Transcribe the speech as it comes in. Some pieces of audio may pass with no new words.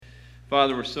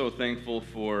Father, we're so thankful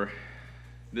for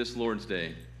this Lord's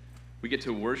Day. We get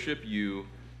to worship you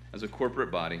as a corporate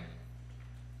body,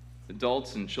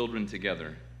 adults and children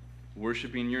together,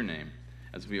 worshiping your name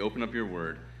as we open up your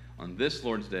word on this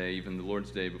Lord's Day, even the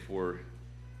Lord's Day before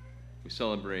we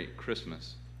celebrate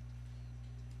Christmas.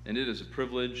 And it is a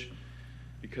privilege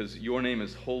because your name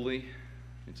is holy.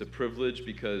 It's a privilege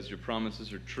because your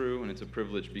promises are true, and it's a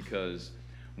privilege because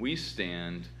we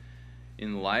stand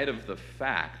in light of the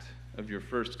fact of your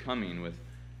first coming with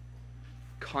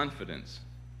confidence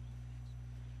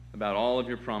about all of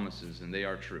your promises, and they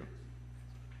are true.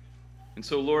 And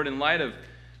so, Lord, in light of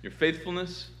your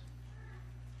faithfulness,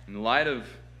 in light of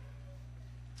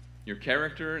your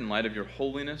character, in light of your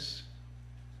holiness,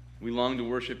 we long to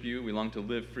worship you, we long to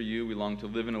live for you, we long to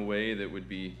live in a way that would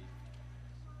be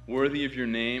worthy of your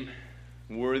name,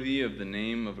 worthy of the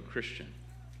name of a Christian.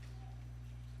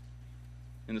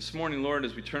 And this morning, Lord,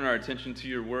 as we turn our attention to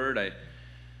your word,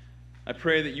 I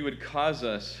pray that you would cause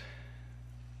us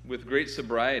with great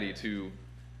sobriety to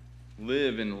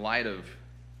live in light of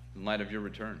your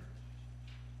return.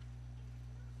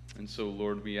 And so,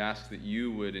 Lord, we ask that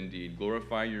you would indeed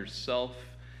glorify yourself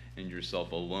and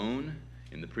yourself alone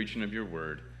in the preaching of your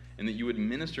word, and that you would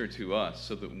minister to us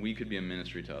so that we could be a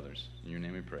ministry to others. In your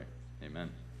name we pray. Amen.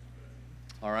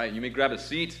 All right, you may grab a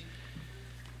seat.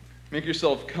 Make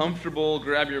yourself comfortable.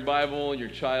 Grab your Bible, your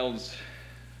child's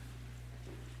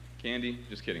candy.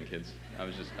 Just kidding, kids. That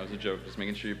was a joke. Just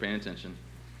making sure you're paying attention.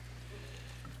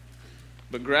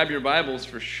 But grab your Bibles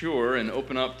for sure and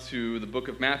open up to the book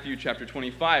of Matthew, chapter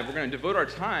 25. We're going to devote our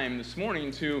time this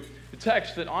morning to the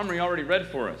text that Omri already read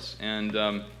for us.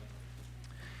 And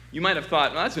you might have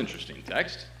thought, well, that's an interesting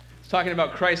text. It's talking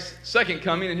about Christ's second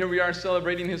coming, and here we are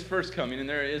celebrating his first coming, and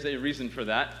there is a reason for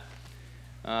that.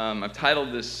 I've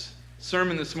titled this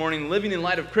sermon this morning, Living in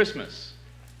Light of Christmas.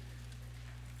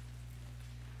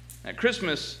 At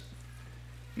Christmas,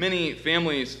 many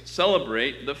families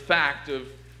celebrate the fact of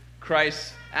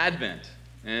Christ's advent.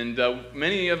 And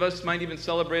many of us might even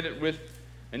celebrate it with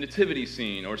a nativity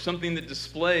scene or something that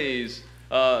displays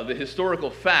the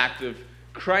historical fact of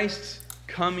Christ's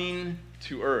coming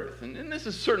to earth. And this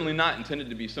is certainly not intended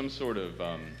to be some sort of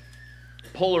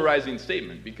polarizing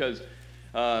statement, because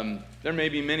there may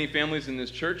be many families in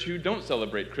this church who don't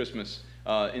celebrate Christmas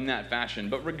in that fashion.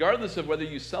 But regardless of whether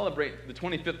you celebrate the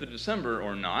 25th of December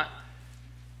or not,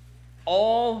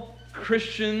 all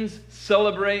Christians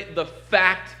celebrate the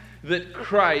fact that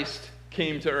Christ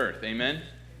came to earth. Amen?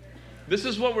 This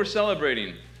is what we're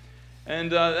celebrating.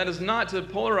 And that is not to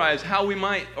polarize how we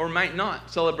might or might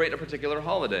not celebrate a particular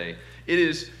holiday. It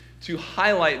is to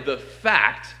highlight the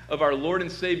fact of our Lord and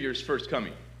Savior's first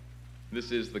coming.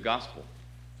 This is the gospel.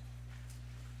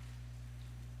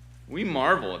 We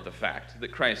marvel at the fact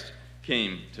that Christ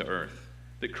came to earth,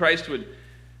 that Christ would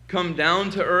come down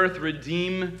to earth,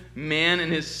 redeem man in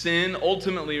his sin,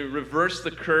 ultimately reverse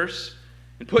the curse,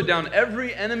 and put down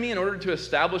every enemy in order to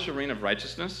establish a reign of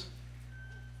righteousness.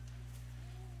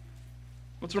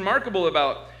 What's remarkable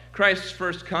about Christ's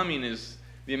first coming is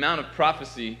the amount of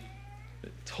prophecy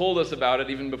that told us about it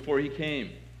even before he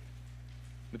came.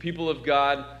 The people of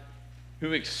God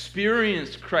who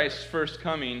experienced Christ's first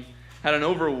coming had an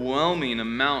overwhelming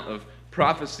amount of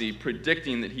prophecy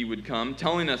predicting that he would come,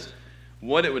 telling us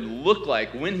what it would look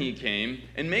like when he came,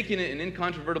 and making it an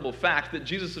incontrovertible fact that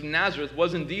Jesus of Nazareth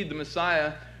was indeed the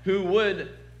Messiah who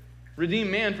would redeem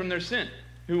man from their sin,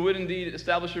 who would indeed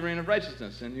establish a reign of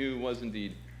righteousness, and who was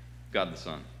indeed God the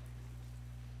Son.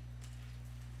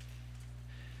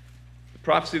 The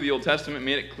prophecy of the Old Testament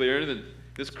made it clear that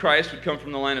this Christ would come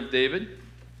from the line of David.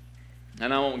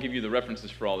 And I won't give you the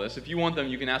references for all this. If you want them,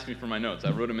 you can ask me for my notes.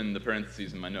 I wrote them in the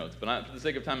parentheses in my notes. But for the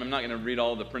sake of time, I'm not going to read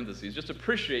all of the parentheses. Just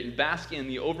appreciate and bask in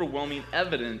the overwhelming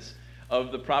evidence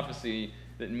of the prophecy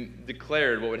that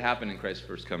declared what would happen in Christ's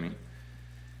first coming.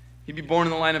 He'd be born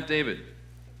in the line of David,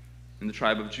 in the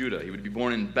tribe of Judah. He would be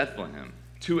born in Bethlehem,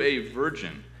 to a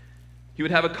virgin. He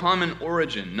would have a common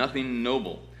origin, nothing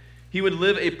noble. He would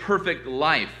live a perfect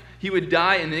life. He would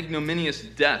die an ignominious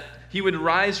death. He would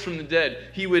rise from the dead.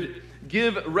 He would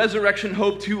give resurrection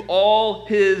hope to all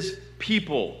his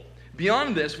people.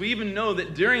 Beyond this, we even know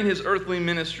that during his earthly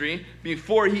ministry,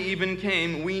 before he even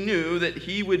came, we knew that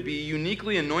he would be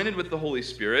uniquely anointed with the Holy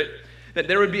Spirit, that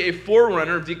there would be a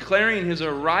forerunner declaring his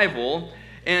arrival,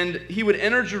 and he would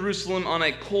enter Jerusalem on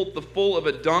a colt the foal of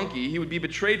a donkey. He would be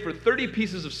betrayed for 30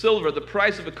 pieces of silver, the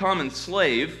price of a common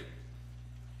slave,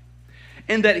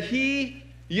 and that he,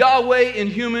 Yahweh in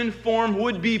human form,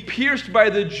 would be pierced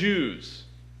by the Jews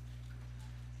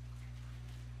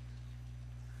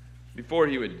before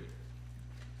he would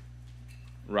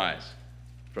rise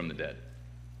from the dead.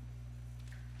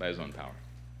 by his own power.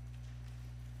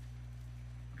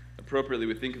 Appropriately,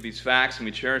 we think of these facts and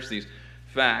we cherish these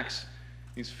facts.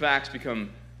 These facts become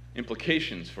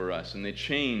implications for us, and they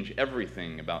change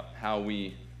everything about how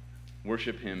we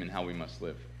worship him and how we must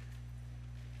live.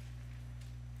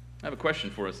 I have a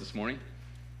question for us this morning.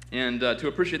 And to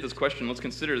appreciate this question, let's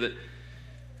consider that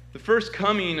the first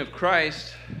coming of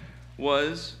Christ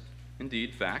was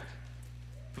indeed fact.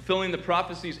 Fulfilling the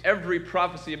prophecies, every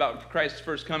prophecy about Christ's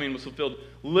first coming was fulfilled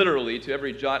literally to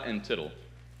every jot and tittle.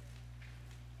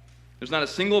 There's not a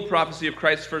single prophecy of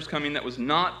Christ's first coming that was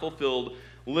not fulfilled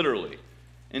literally.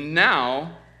 And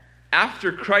now,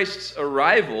 after Christ's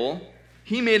arrival,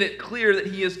 he made it clear that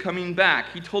he is coming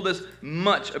back. He told us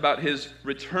much about his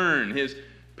return, his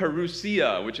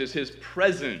parousia, which is his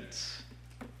presence.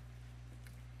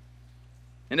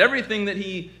 And everything that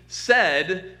he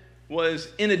said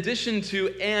was in addition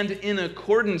to and in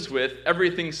accordance with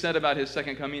everything said about his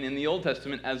second coming in the Old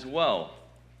Testament as well.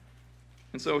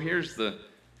 And so here's the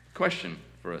question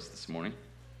for us this morning.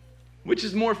 Which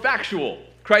is more factual,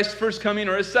 Christ's first coming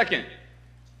or his second?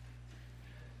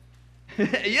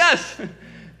 Yes!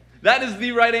 That is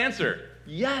the right answer.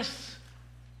 Yes!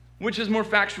 Which is more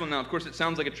factual? Now, of course, it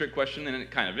sounds like a trick question, and it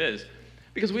kind of is,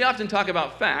 because we often talk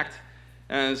about fact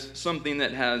as something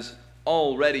that has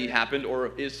already happened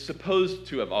or is supposed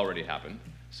to have already happened.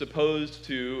 Supposed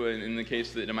to, in the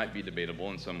case that it might be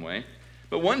debatable in some way.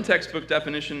 But one textbook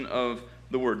definition of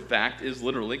the word fact is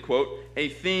literally, quote, a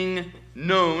thing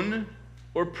known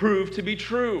or proved to be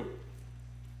true.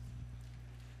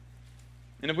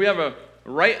 And if we have a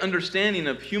right understanding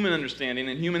of human understanding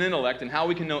and human intellect and how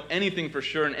we can know anything for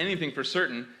sure and anything for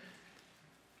certain,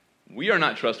 we are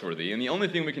not trustworthy. And the only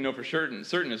thing we can know for certain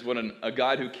is what a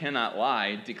God who cannot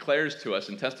lie declares to us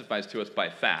and testifies to us by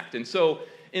fact. And so,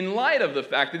 in light of the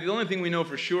fact that the only thing we know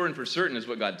for sure and for certain is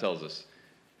what God tells us,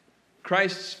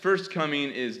 Christ's first coming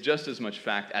is just as much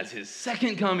fact as his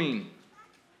second coming.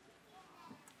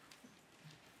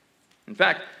 In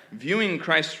fact, viewing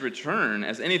Christ's return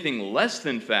as anything less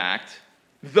than fact,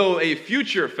 though a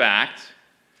future fact,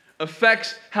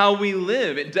 affects how we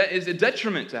live. It is a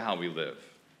detriment to how we live.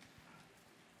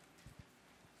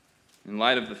 In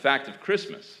light of the fact of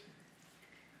Christmas,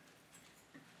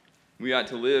 we ought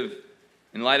to live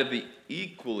in light of the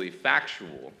equally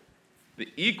factual, the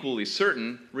equally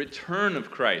certain return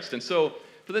of Christ. And so,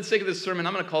 for the sake of this sermon,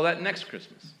 I'm going to call that next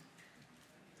Christmas.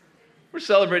 We're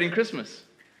celebrating Christmas.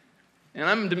 And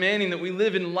I'm demanding that we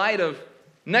live in light of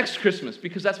next Christmas,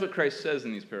 because that's what Christ says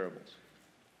in these parables.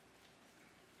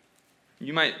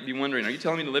 You might be wondering, are you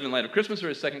telling me to live in light of Christmas or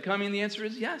his second coming? The answer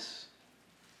is yes.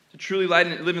 To truly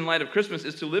live in light of Christmas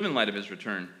is to live in light of his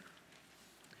return.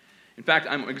 In fact,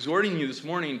 I'm exhorting you this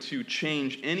morning to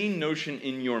change any notion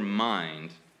in your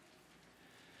mind,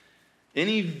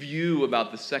 any view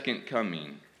about the second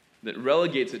coming that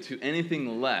relegates it to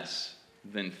anything less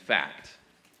than fact.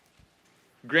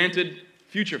 Granted,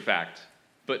 future fact,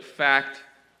 but fact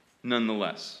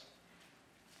nonetheless.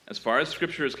 As far as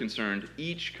Scripture is concerned,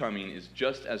 each coming is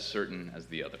just as certain as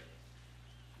the other.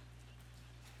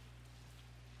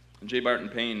 J. Barton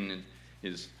Payne, in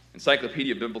his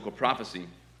Encyclopedia of Biblical Prophecy,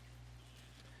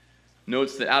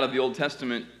 notes that out of the Old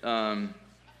Testament,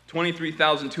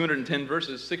 23,210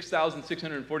 verses,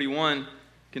 6,641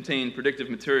 contain predictive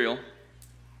material.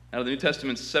 Out of the New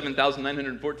Testament,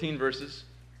 7,914 verses,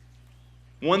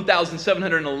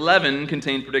 1,711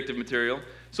 contain predictive material.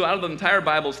 So out of the entire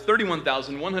Bible's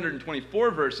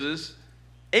 31,124 verses,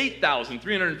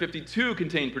 8,352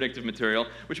 contain predictive material,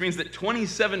 which means that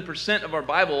 27% of our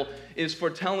Bible is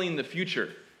foretelling the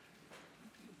future.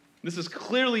 This is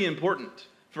clearly important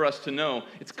for us to know.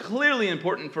 It's clearly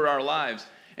important for our lives.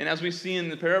 And as we see in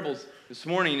the parables this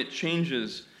morning, it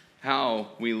changes how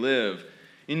we live.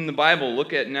 In the Bible,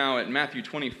 look at now at Matthew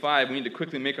 25. We need to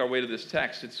quickly make our way to this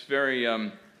text. It's very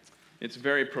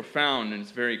profound, and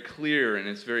it's very clear, and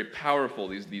it's very powerful,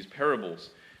 these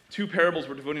parables. Two parables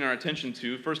we're devoting our attention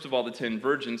to. First of all, the 10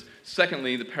 virgins.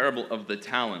 Secondly, the parable of the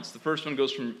talents. The first one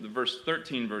goes from the verse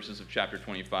 13 verses of chapter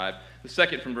 25. The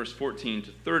second from verse 14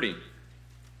 to 30.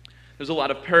 There's a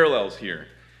lot of parallels here.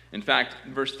 In fact,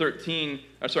 verse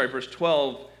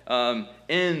 12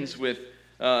 ends with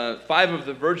 5 of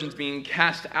the virgins being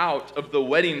cast out of the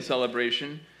wedding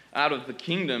celebration, out of the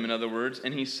kingdom, in other words.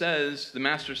 And the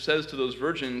master says to those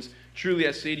virgins, "Truly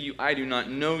I say to you, I do not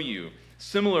know you."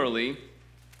 Similarly,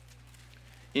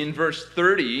 in verse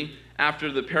 30, after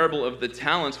the parable of the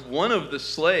talents, one of the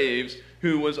slaves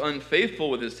who was unfaithful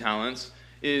with his talents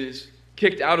is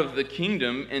kicked out of the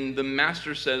kingdom, and the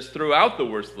master says, "Throw out the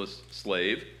worthless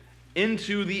slave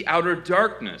into the outer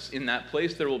darkness. In that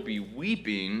place there will be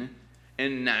weeping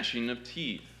and gnashing of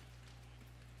teeth."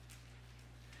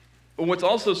 What's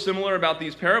also similar about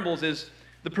these parables is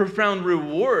the profound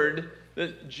reward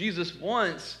that Jesus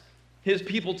wants his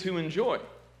people to enjoy.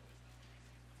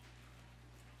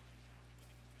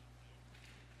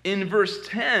 In verse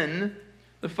 10,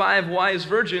 the 5 wise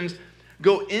virgins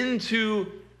go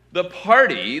into the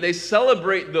party. They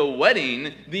celebrate the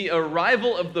wedding, the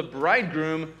arrival of the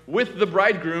bridegroom with the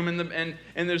bridegroom, and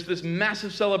there's this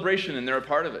massive celebration, and they're a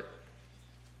part of it.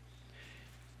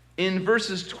 In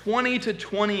verses 20 to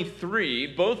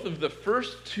 23, both of the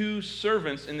first 2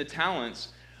 servants in the talents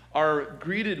are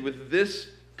greeted with this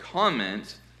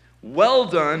comment: "Well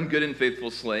done, good and faithful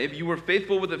slave. You were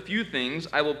faithful with a few things.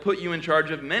 I will put you in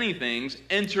charge of many things.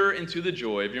 Enter into the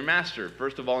joy of your master."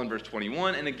 First of all in verse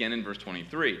 21 and again in verse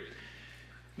 23.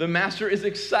 The master is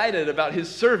excited about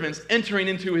his servants entering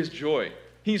into his joy.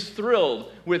 He's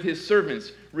thrilled with his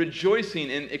servants rejoicing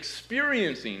and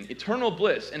experiencing eternal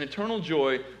bliss and eternal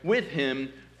joy with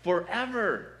him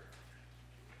forever.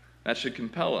 That should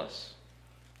compel us.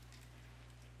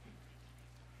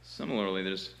 Similarly,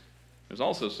 there's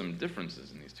also some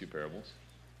differences in these 2 parables.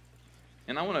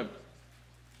 And I want to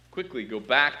quickly go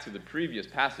back to the previous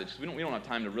passage. We don't have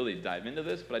time to really dive into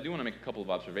this, but I do want to make a couple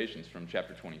of observations from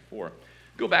chapter 24.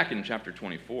 Go back in chapter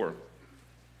 24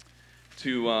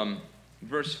 to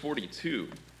verse 42.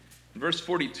 Verse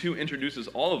 42 introduces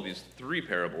all of these 3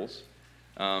 parables.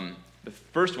 The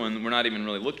first one we're not even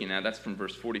really looking at. That's from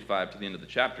verse 45 to the end of the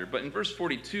chapter. But in verse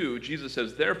 42, Jesus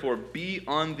says, "Therefore be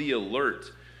on the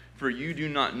alert, for you do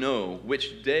not know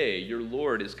which day your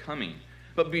Lord is coming.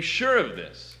 But be sure of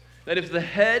this, that if the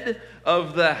head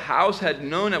of the house had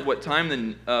known at what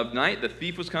time of night the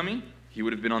thief was coming, he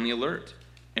would have been on the alert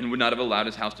and would not have allowed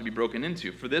his house to be broken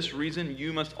into. For this reason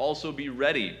you must also be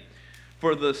ready.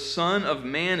 For the Son of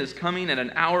Man is coming at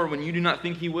an hour when you do not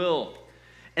think he will."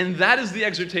 And that is the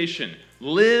exhortation.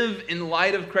 Live in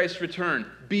light of Christ's return.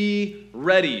 Be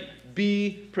ready.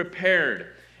 Be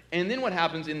prepared. And then what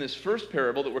happens in this first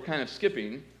parable that we're kind of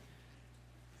skipping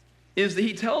is that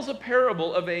he tells a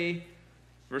parable of a,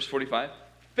 verse 45,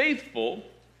 faithful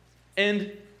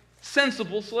and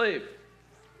sensible slave.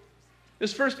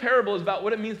 This first parable is about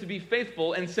what it means to be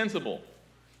faithful and sensible.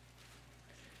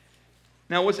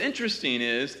 Now, what's interesting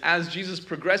is, as Jesus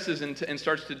progresses and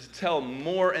starts to tell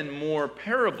more and more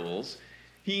parables,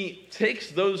 he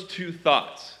takes those 2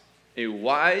 thoughts, a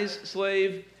wise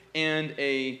slave and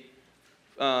a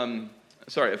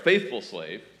faithful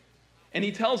slave, and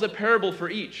he tells a parable for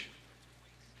each.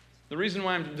 The reason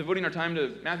why I'm devoting our time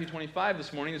to Matthew 25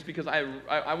 this morning is because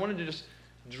I wanted to just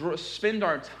spend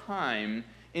our time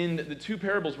in the 2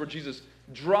 parables where Jesus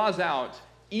draws out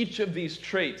each of these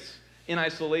traits in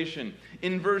isolation.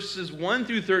 In verses 1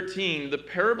 through 13, the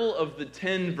parable of the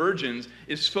 10 virgins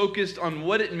is focused on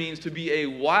what it means to be a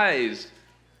wise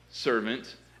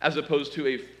servant as opposed to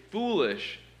a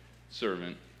foolish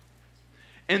servant.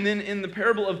 And then in the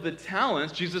parable of the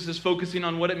talents, Jesus is focusing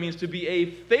on what it means to be a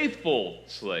faithful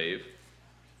slave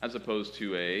as opposed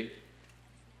to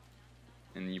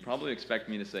and you probably expect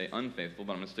me to say unfaithful,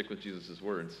 but I'm going to stick with Jesus'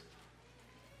 words,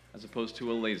 as opposed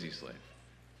to a lazy slave.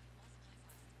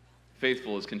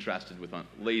 Faithful is contrasted with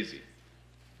lazy.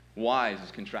 Wise is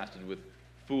contrasted with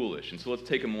foolish. And so let's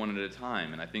take them one at a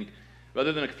time. And I think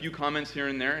rather than a few comments here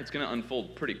and there, it's going to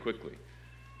unfold pretty quickly.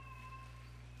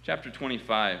 Chapter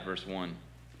 25, verse 1.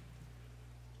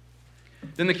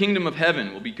 "Then the kingdom of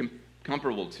heaven will be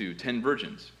comparable to 10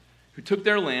 virgins who took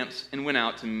their lamps and went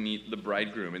out to meet the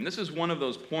bridegroom." And this is one of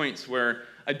those points where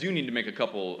I do need to make a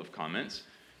couple of comments.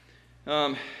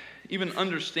 Even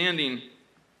understanding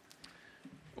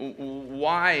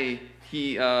why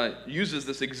he uses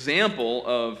this example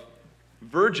of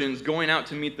virgins going out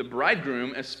to meet the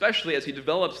bridegroom, especially as he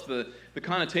develops the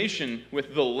connotation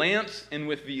with the lamps and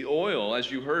with the oil, as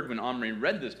you heard when Omri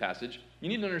read this passage. You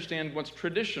need to understand what's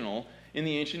traditional in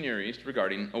the ancient Near East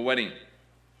regarding a wedding.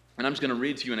 And I'm just going to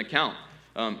read to you an account.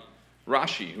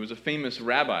 Rashi, who was a famous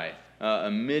rabbi,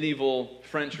 a medieval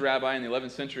French rabbi in the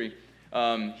 11th century,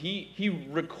 he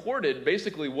recorded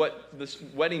basically what this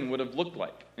wedding would have looked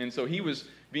like. And so he was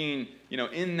being,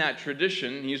 in that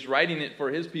tradition. He's writing it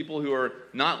for his people who are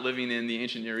not living in the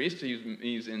ancient Near East.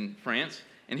 He's in France.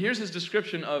 And here's his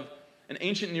description of an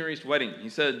ancient Near East wedding. He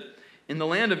said, "In the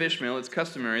land of Ishmael, it's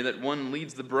customary that one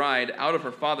leads the bride out of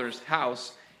her father's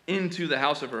house into the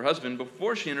house of her husband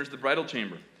before she enters the bridal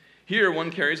chamber. Here,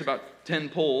 one carries about 10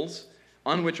 poles,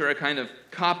 on which are a kind of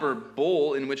copper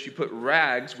bowl in which you put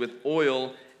rags with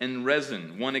oil and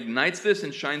resin. One ignites this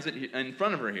and shines it in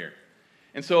front of her here."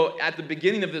 And so at the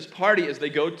beginning of this party, as they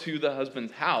go to the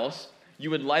husband's house, you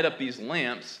would light up these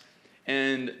lamps,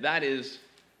 and that is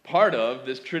part of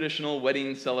this traditional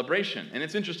wedding celebration. And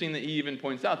it's interesting that he even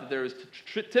points out that there is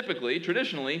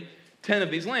traditionally, 10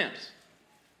 of these lamps.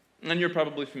 And you're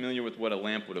probably familiar with what a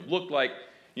lamp would have looked like.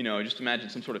 Just imagine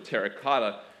some sort of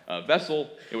terracotta vessel.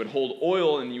 It would hold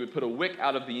oil, and you would put a wick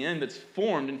out of the end that's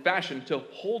formed and fashioned to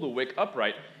hold a wick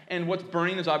upright. And what's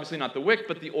burning is obviously not the wick,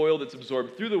 but the oil that's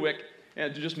absorbed through the wick.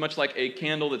 And just much like a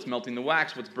candle that's melting the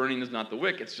wax, what's burning is not the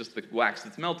wick, it's just the wax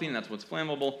that's melting, and that's what's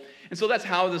flammable. And so that's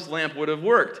how this lamp would have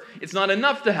worked. It's not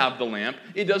enough to have the lamp.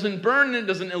 It doesn't burn, it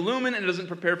doesn't illumine, it doesn't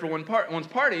prepare for one's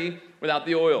party without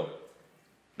the oil.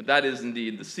 But that is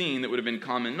indeed the scene that would have been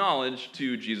common knowledge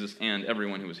to Jesus and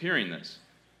everyone who was hearing this.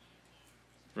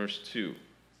 Verse 2.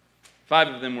 5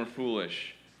 of them were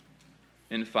foolish,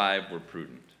 and 5 were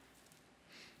prudent.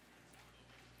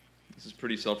 This is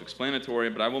pretty self-explanatory,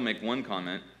 but I will make one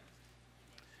comment.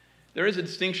 There is a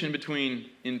distinction between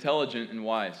intelligent and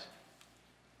wise.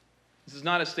 This is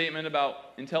not a statement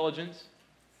about intelligence.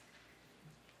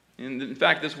 In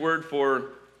fact, this word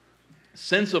for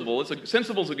sensible,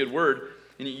 sensible is a good word,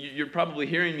 and you're probably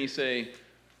hearing me say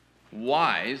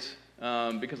wise,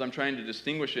 because I'm trying to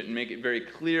distinguish it and make it very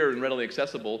clear and readily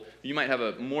accessible. You might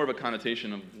have more of a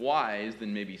connotation of wise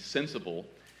than maybe sensible.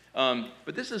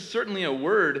 But this is certainly a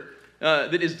word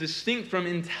that is distinct from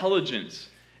intelligence.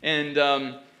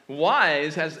 And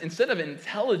wise has, instead of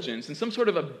intelligence and some sort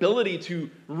of ability to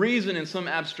reason in some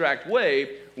abstract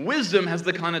way, wisdom has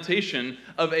the connotation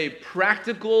of a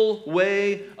practical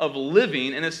way of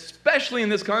living, and especially in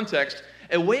this context,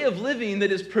 a way of living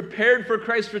that is prepared for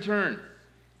Christ's return.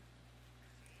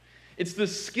 It's the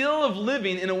skill of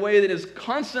living in a way that is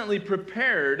constantly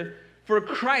prepared for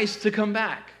Christ to come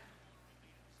back.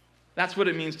 That's what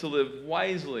it means to live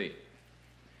wisely.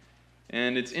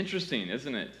 And it's interesting,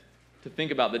 isn't it, to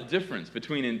think about the difference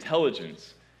between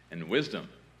intelligence and wisdom.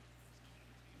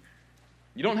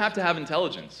 You don't have to have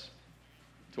intelligence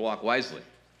to walk wisely.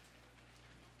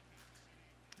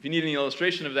 If you need any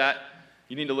illustration of that,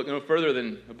 you need to look no further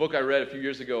than a book I read a few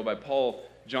years ago by Paul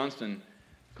Johnston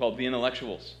called The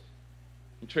Intellectuals.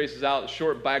 He traces out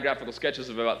short biographical sketches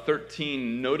of about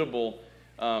 13 notable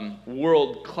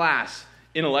world-class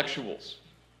intellectuals.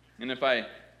 And if I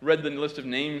read the list of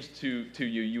names to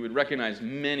you, you would recognize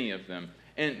many of them.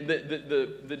 And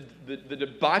the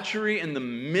debauchery and the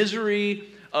misery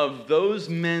of those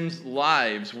men's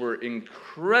lives were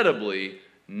incredibly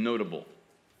notable.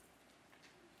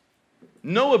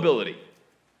 No ability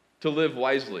to live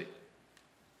wisely.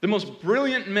 The most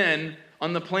brilliant men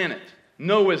on the planet,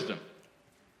 no wisdom.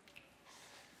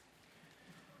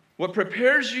 What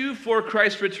prepares you for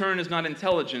Christ's return is not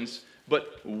intelligence,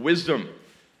 but wisdom,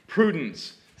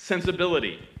 prudence,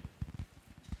 sensibility.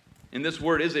 And this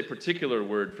word is a particular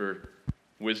word for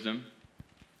wisdom.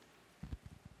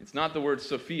 It's not the word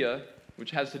Sophia, which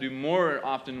has to do more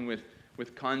often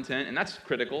with content, and that's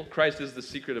critical. Christ is the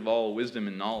secret of all wisdom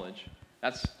and knowledge.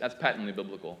 That's patently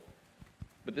biblical.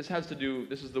 But this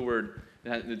is the word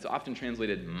that's often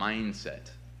translated mindset.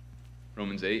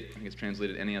 Romans 8, I think it's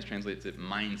translated, NAS translates it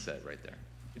mindset right there.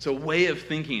 It's a way of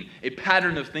thinking, a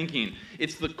pattern of thinking.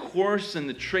 It's the course and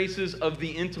the traces of the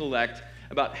intellect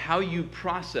about how you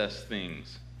process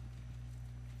things.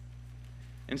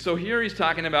 And so here he's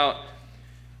talking about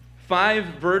 5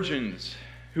 virgins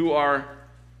who are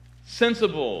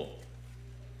sensible.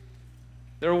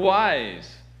 They're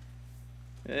wise.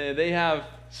 They have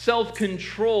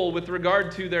self-control with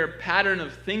regard to their pattern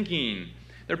of thinking.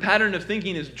 Their pattern of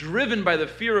thinking is driven by the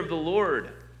fear of the Lord.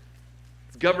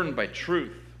 It's governed by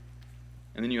truth.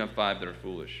 And then you have 5 that are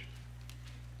foolish.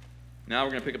 Now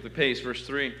we're going to pick up the pace. Verse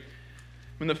 3.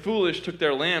 When the foolish took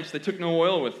their lamps, they took no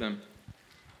oil with them.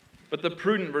 But the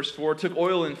prudent, verse 4, took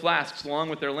oil in flasks along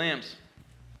with their lamps.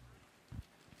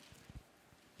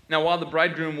 Now while the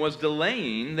bridegroom was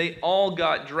delaying, they all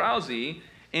got drowsy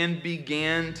and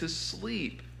began to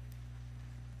sleep.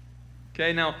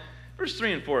 Okay, now verse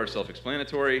 3 and 4 are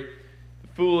self-explanatory. The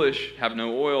foolish have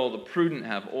no oil, the prudent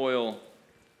have oil.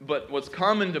 But what's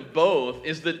common to both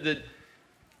is that the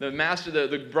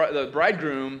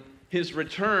bridegroom, his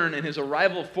return and his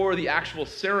arrival for the actual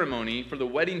ceremony, for the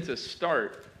wedding to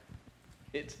start,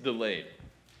 it's delayed.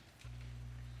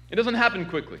 It doesn't happen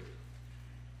quickly.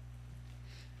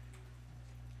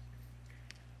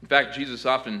 In fact, Jesus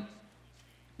often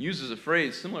uses a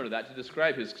phrase similar to that to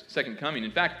describe his second coming.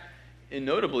 In fact, and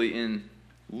notably in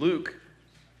Luke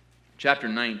chapter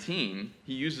 19,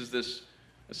 he uses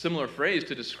a similar phrase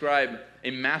to describe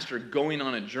a master going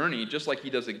on a journey, just like he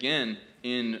does again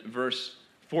in verse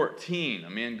 14, a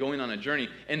man going on a journey.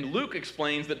 And Luke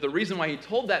explains that the reason why he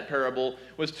told that parable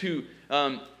was to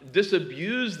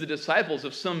disabuse the disciples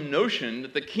of some notion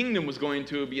that the kingdom was going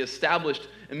to be established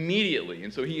immediately.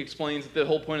 And so he explains that the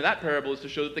whole point of that parable is to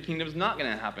show that the kingdom is not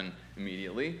going to happen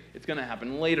immediately. It's going to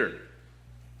happen later.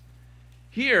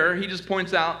 Here, he just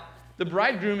points out the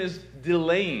bridegroom is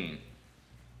delaying.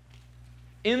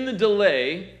 In the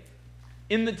delay,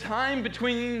 in the time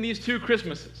between these two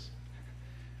Christmases,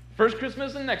 first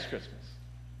Christmas and next Christmas,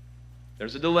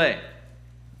 there's a delay.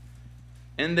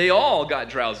 And they all got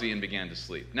drowsy and began to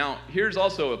sleep. Now, here's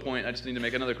also a point. I just need to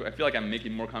make another. I feel like I'm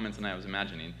making more comments than I was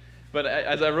imagining. But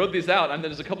as I wrote these out,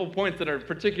 there's a couple points that are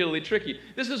particularly tricky.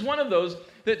 This is one of those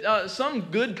that some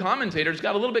good commentators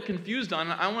got a little bit confused on.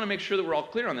 I want to make sure that we're all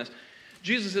clear on this.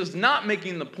 Jesus is not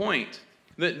making the point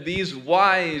that these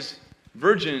wise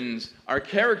virgins are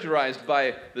characterized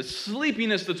by the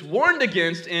sleepiness that's warned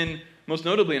against most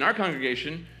notably in our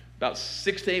congregation. About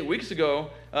 6 to 8 weeks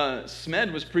ago,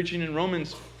 Smed was preaching in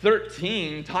Romans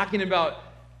 13, talking about,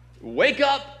 wake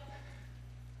up,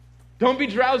 don't be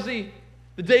drowsy,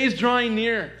 the day is drawing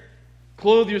near,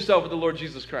 clothe yourself with the Lord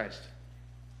Jesus Christ.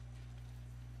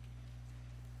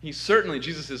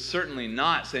 Jesus is certainly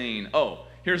not saying, oh,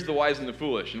 here's the wise and the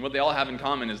foolish, and what they all have in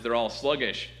common is they're all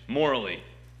sluggish morally.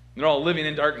 They're all living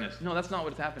in darkness. No, that's not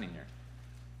what's happening here.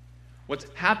 What's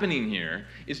happening here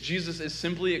is Jesus is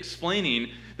simply explaining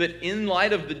that in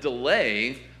light of the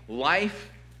delay, life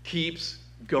keeps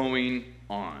going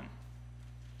on.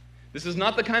 This is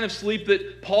not the kind of sleep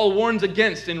that Paul warns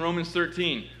against in Romans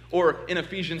 13 or in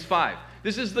Ephesians 5.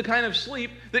 This is the kind of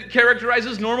sleep that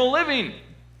characterizes normal living.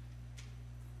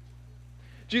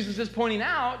 Jesus is pointing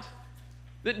out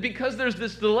that because there's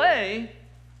this delay,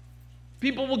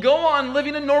 people will go on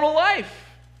living a normal life.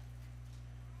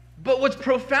 But what's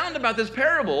profound about this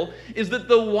parable is that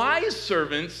the wise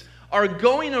servants are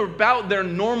going about their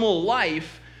normal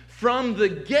life from the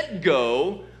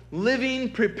get-go,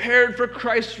 living prepared for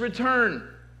Christ's return.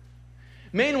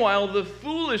 Meanwhile, the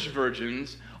foolish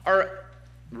virgins are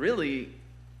really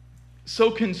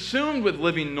so consumed with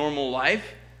living normal life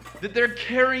that they're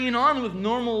carrying on with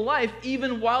normal life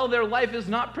even while their life is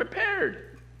not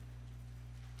prepared.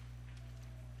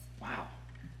 Wow.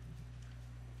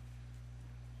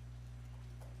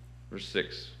 Verse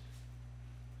 6.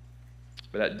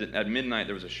 But at midnight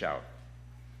there was a shout.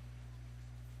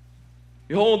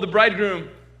 Behold, the bridegroom,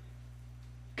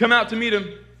 come out to meet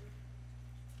him.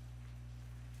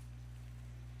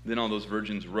 Then all those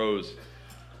virgins rose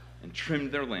and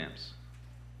trimmed their lamps.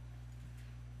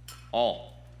 All.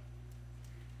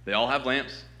 They all have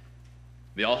lamps.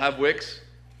 They all have wicks.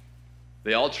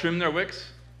 They all trim their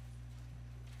wicks.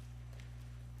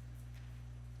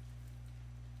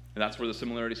 And that's where the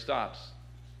similarity stops.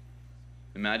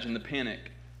 Imagine the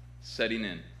panic setting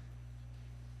in.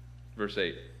 Verse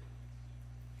 8.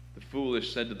 The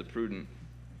foolish said to the prudent,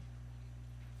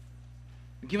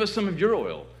 give us some of your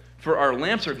oil, for our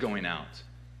lamps are going out.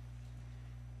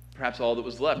 Perhaps all that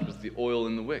was left was the oil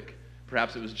in the wick.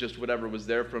 Perhaps it was just whatever was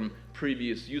there from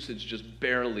previous usage, just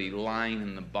barely lying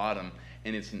in the bottom,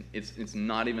 and it's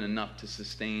not even enough to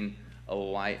sustain a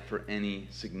light for any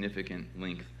significant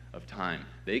length of time.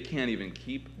 They can't even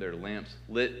keep their lamps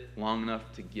lit long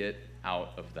enough to get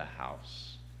out of the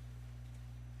house.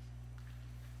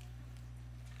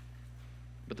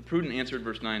 But the prudent answered,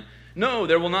 verse 9, no,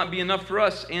 there will not be enough for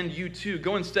us and you too.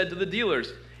 Go instead to the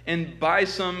dealers and buy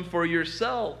some for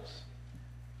yourselves.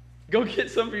 Go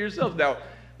get some for yourselves.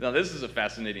 Now this is a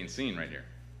fascinating scene right here.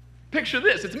 Picture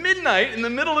this. It's midnight in the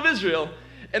middle of Israel,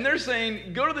 and they're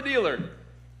saying, go to the dealer,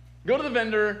 go to the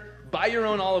vendor, buy your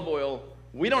own olive oil.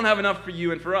 We don't have enough for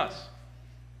you and for us.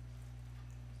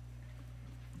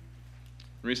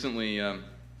 Recently,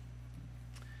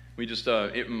 we just,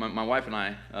 my wife and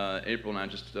I, April and I,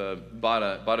 just bought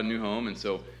a new home, and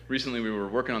so recently we were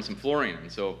working on some flooring,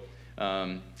 and so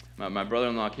my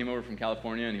brother-in-law came over from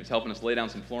California, and he was helping us lay down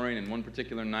some flooring, and one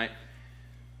particular night,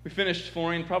 we finished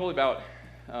flooring probably about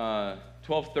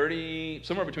 12:30,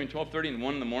 somewhere between 12:30 and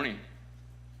 1 in the morning,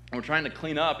 and we're trying to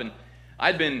clean up, and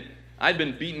I'd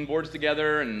been beating boards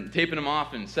together and taping them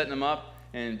off and setting them up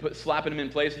and slapping them in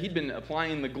place. He'd been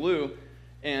applying the glue,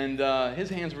 and his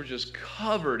hands were just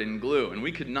covered in glue, and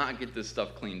we could not get this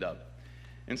stuff cleaned up.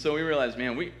 And so we realized,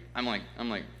 man, I'm like,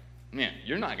 man,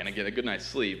 you're not gonna get a good night's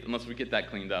sleep unless we get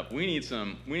that cleaned up. We need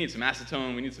some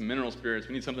acetone, we need some mineral spirits,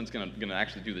 we need something that's gonna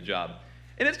actually do the job.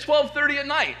 And it's 12:30 at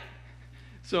night.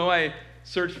 So I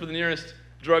search for the nearest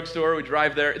drugstore. We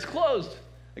drive there. It's closed.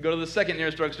 I go to the second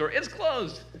nearest drugstore. It's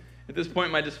closed. At this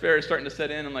point, my despair is starting to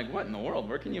set in. I'm like, what in the world?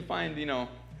 Where can you find,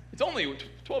 it's only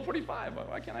 12:45.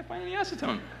 Why can't I find any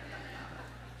acetone?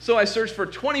 So I search for a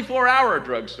 24-hour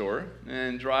drugstore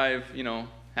and drive,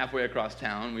 halfway across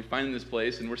town. We find this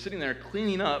place, and we're sitting there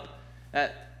cleaning up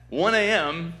at 1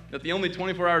 a.m. at the only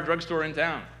 24-hour drugstore in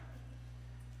town.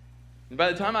 And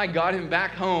by the time I got him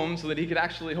back home so that he could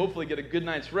actually hopefully get a good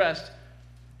night's rest,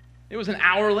 it was an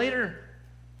hour later.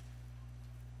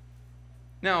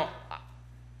 Now,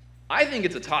 I think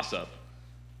it's a toss-up.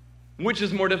 Which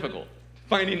is more difficult?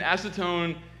 Finding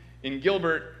acetone in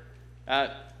Gilbert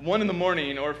at 1 in the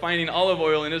morning or finding olive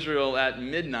oil in Israel at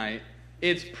midnight?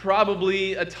 It's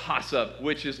probably a toss-up.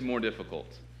 Which is more difficult?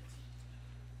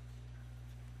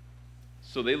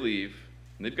 So they leave.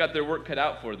 They've got their work cut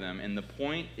out for them. And the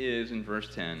point is in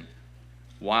verse 10,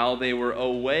 while they were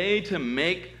away to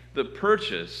make the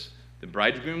purchase, the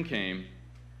bridegroom came,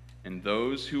 and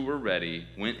those who were ready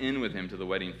went in with him to the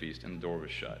wedding feast, and the door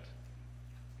was shut.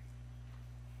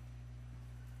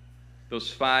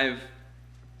 Those 5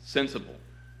 sensible,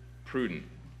 prudent,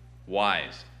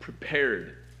 wise,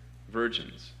 prepared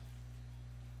virgins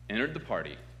entered the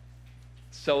party,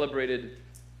 celebrated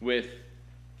with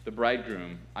the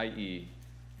bridegroom, i.e.,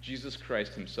 Jesus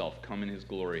Christ himself, come in his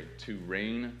glory to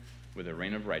reign with a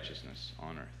reign of righteousness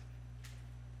on earth.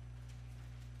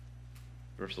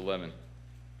 Verse 11.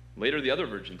 Later the other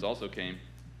virgins also came,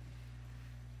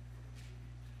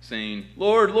 saying,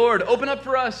 Lord, Lord, open up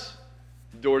for us.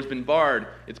 The door's been barred.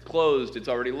 It's closed. It's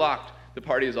already locked. The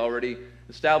party is already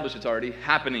established. It's already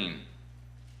happening.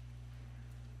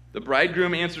 The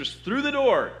bridegroom answers through the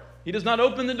door. He does not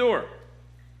open the door.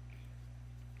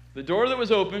 The door that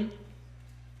was open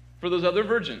for those other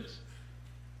virgins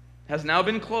has now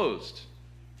been closed.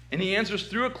 And he answers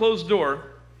through a closed door,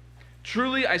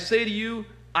 truly I say to you,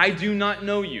 I do not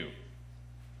know you.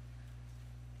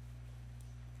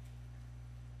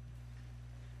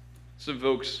 This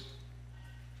evokes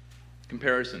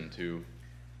comparison to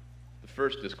the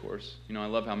first discourse. You know, I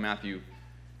love how Matthew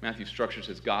structures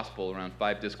his gospel around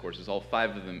 5 discourses, all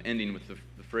 5 of them ending with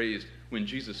the phrase, when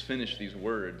Jesus finished these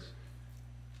words.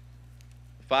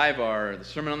 5 are the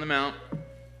Sermon on the Mount,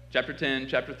 chapter 10,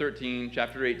 chapter 13,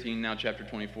 chapter 18, now chapter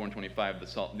 24 and 25,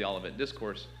 the Olivet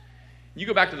Discourse. You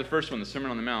go back to the first one, the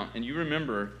Sermon on the Mount, and you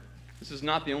remember this is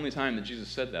not the only time that Jesus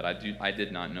said that, I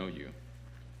did not know you.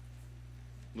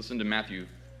 Listen to Matthew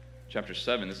chapter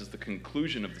 7. This is the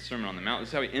conclusion of the Sermon on the Mount. This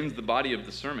is how he ends the body of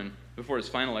the sermon before his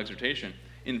final exhortation.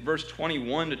 In verse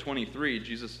 21 to 23,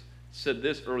 Jesus said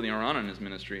this earlier on in his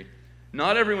ministry,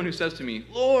 not everyone who says to me,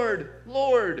 Lord,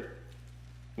 Lord,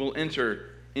 will enter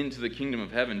into the kingdom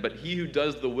of heaven, but he who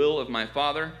does the will of my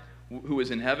Father who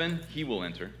is in heaven, he will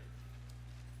enter.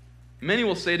 Many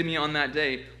will say to me on that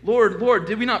day, Lord, Lord,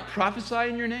 did we not prophesy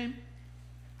in your name?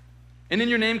 And in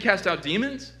your name cast out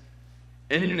demons?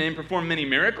 And in your name perform many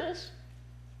miracles?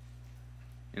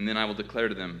 And then I will declare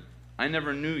to them, I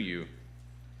never knew you.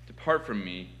 Depart from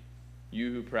me,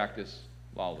 you who practice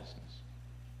lawlessness.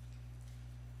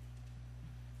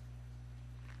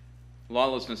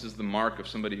 Lawlessness is the mark of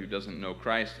somebody who doesn't know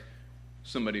Christ,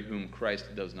 somebody whom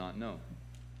Christ does not know.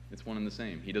 It's one and the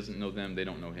same. He doesn't know them, they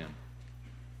don't know him.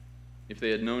 If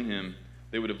they had known him,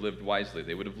 they would have lived wisely.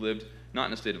 They would have lived not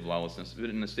in a state of lawlessness, but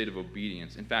in a state of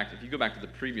obedience. In fact, if you go back to the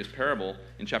previous parable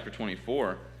in chapter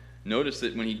 24, notice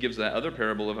that when he gives that other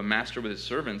parable of a master with his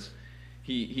servants,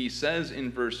 he says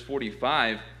in verse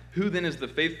 45, who then is the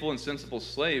faithful and sensible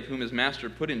slave whom his master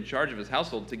put in charge of his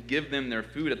household to give them their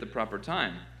food at the proper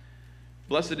time?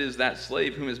 Blessed is that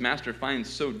slave whom his master finds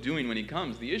so doing when he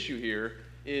comes. The issue here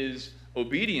is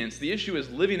obedience. The issue is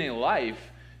living a life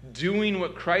doing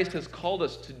what Christ has called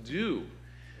us to do.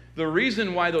 The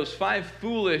reason why those 5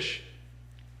 foolish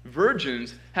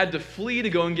virgins had to flee to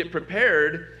go and get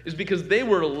prepared is because they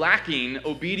were lacking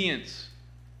obedience.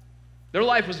 Their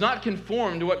life was not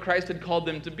conformed to what Christ had called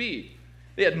them to be.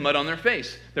 They had mud on their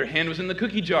face. Their hand was in the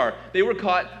cookie jar. They were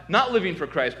caught not living for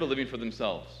Christ, but living for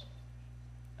themselves.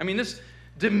 I mean, this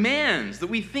demands that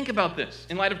we think about this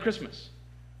in light of Christmas.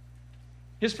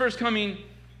 His first coming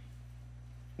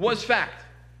was fact.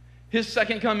 His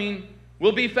second coming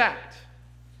will be fact.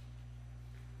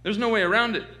 There's no way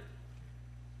around it.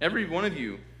 Every one of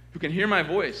you who can hear my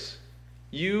voice,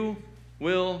 you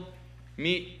will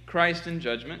meet Christ in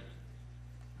judgment.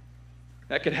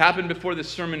 That could happen before this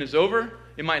sermon is over.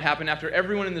 It might happen after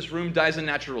everyone in this room dies a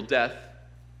natural death.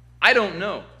 I don't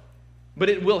know, but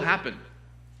it will happen.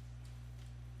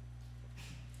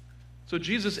 So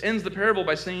Jesus ends the parable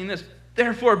by saying this,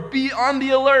 therefore be on the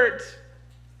alert.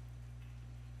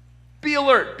 Be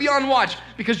alert, be on watch,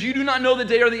 because you do not know the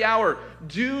day or the hour.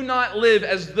 Do not live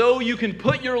as though you can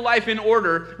put your life in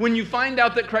order when you find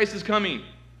out that Christ is coming.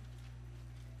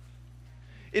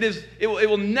 It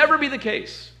will never be the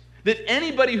case that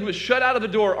anybody who is shut out of the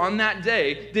door on that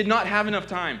day did not have enough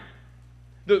time.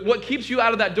 What keeps you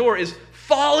out of that door is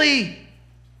folly.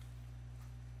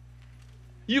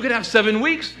 You could have 7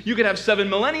 weeks. You could have 7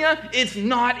 millennia. It's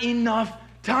not enough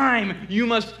time. You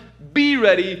must be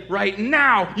ready right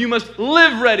now. You must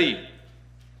live ready.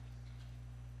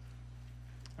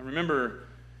 I remember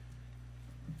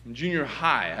in junior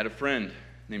high, I had a friend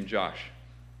named Josh.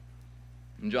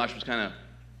 And Josh was kind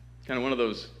of one of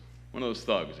those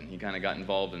thugs, and he kind of got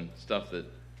involved in stuff that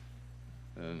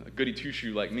a goody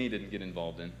two-shoe like me didn't get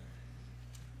involved in.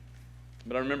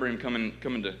 But I remember him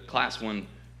coming to class one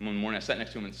morning. I sat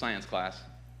next to him in science class,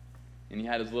 and he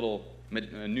had his little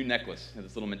new necklace. He had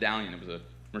this little medallion. It was a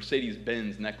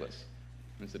Mercedes-Benz necklace.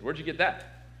 And I said, "Where'd you get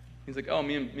that?" He's like, "Oh,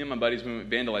 me and my buddies, we went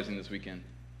vandalizing this weekend.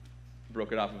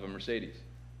 Broke it off of a Mercedes."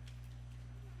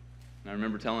 And I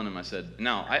remember telling him, I said,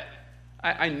 "Now,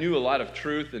 I knew a lot of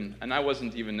truth, and I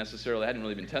wasn't even necessarily, I hadn't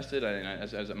really been tested.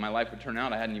 As my life would turn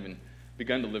out, I hadn't even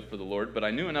begun to live for the Lord, but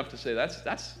I knew enough to say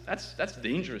that's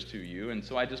dangerous to you." And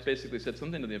so I just basically said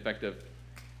something to the effect of,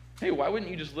 "Hey, why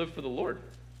wouldn't you just live for the Lord?"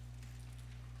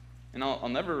 And I'll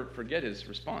never forget his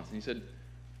response. And he said,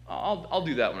 I'll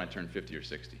do that when I turn 50 or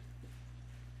 60.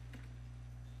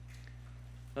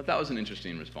 I thought that was an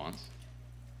interesting response.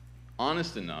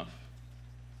 Honest enough,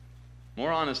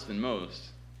 more honest than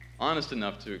most, honest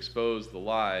enough to expose the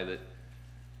lie that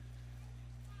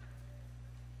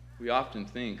we often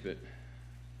think that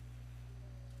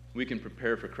we can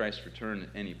prepare for Christ's return at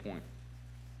any point.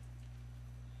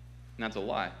 And that's a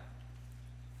lie.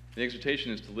 The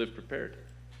exhortation is to live prepared.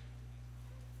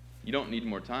 You don't need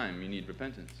more time, you need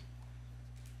repentance.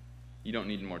 You don't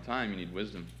need more time, you need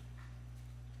wisdom.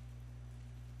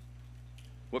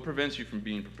 What prevents you from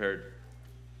being prepared?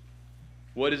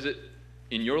 What is it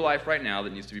in your life right now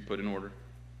that needs to be put in order?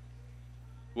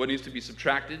 What needs to be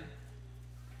subtracted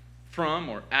from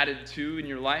or added to in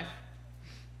your life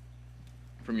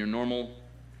from your normal,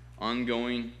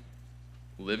 ongoing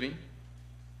living?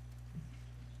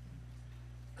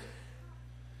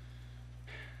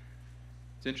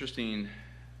 It's interesting,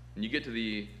 when you get to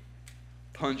the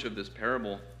punch of this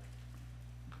parable,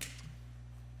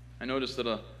 I noticed that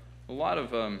I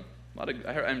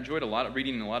enjoyed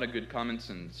reading a lot of good comments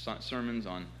and sermons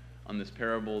on this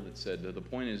parable that said the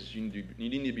point is you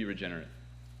need to be regenerate.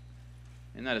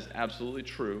 And that is absolutely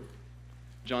true.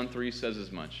 John 3 says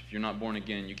as much. If you're not born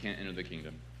again, you can't enter the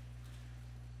kingdom.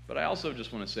 But I also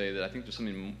just want to say that I think there's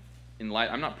something in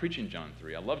light. I'm not preaching John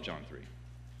 3. I love John 3.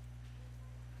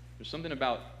 There's something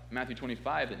about Matthew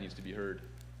 25 that needs to be heard,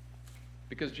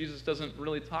 because Jesus doesn't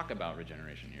really talk about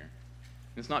regeneration here.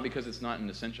 It's not because it's not an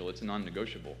essential, it's a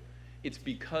non-negotiable. It's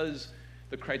because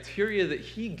the criteria that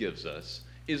he gives us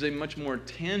is a much more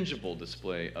tangible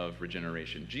display of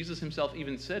regeneration. Jesus himself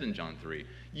even said in John 3,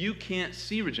 you can't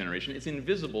see regeneration, it's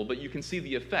invisible, but you can see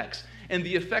the effects. And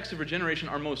the effects of regeneration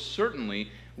are most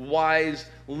certainly wise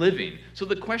living. So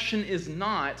the question is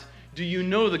not, do you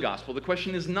know the gospel? The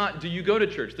question is not, do you go to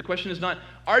church? The question is not,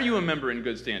 are you a member in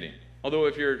good standing? Although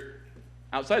if you're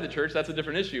outside the church, that's a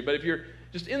different issue. But if you're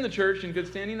just in the church in good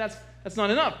standing, that's not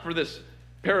enough for this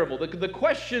parable. The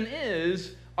question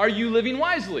is, are you living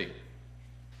wisely?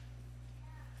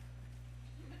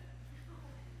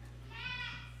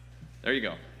 There you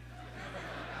go.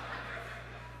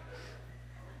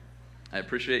 I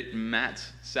appreciate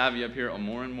Matt's savvy up here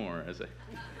more and more as I...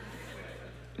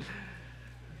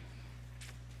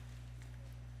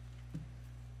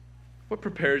 What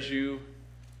prepares you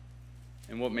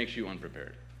and what makes you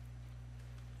unprepared?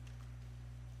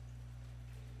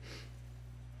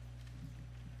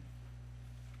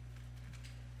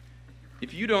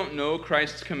 If you don't know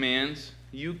Christ's commands,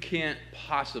 you can't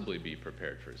possibly be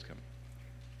prepared for his coming.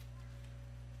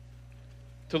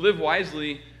 To live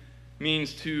wisely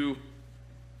means to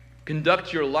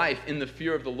conduct your life in the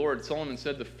fear of the Lord. Solomon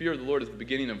said the fear of the Lord is the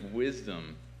beginning of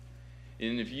wisdom.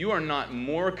 And if you are not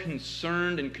more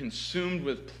concerned and consumed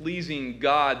with pleasing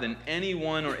God than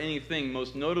anyone or anything,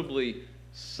 most notably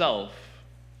self,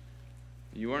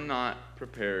 you are not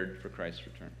prepared for Christ's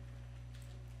return.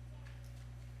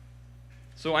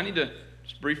 So I need to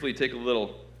just briefly take a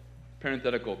little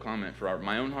parenthetical comment for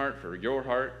my own heart, for your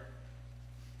heart,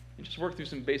 and just work through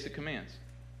some basic commands.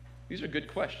 These are good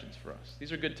questions for us.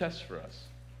 These are good tests for us.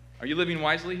 Are you living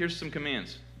wisely? Here's some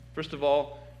commands. First of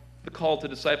all, the call to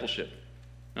discipleship.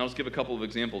 And I'll just give a couple of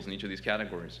examples in each of these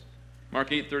categories. Mark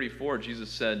 8:34, Jesus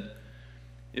said,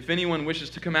 "If anyone wishes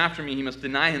to come after me, he must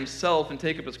deny himself and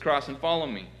take up his cross and follow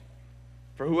me.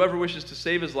 For whoever wishes to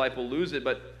save his life will lose it,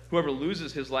 but whoever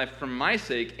loses his life for my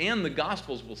sake and the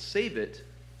gospel's will save it.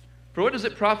 For what does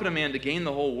it profit a man to gain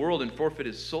the whole world and forfeit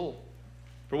his soul?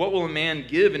 For what will a man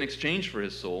give in exchange for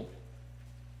his soul?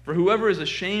 For whoever is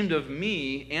ashamed of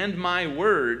me and my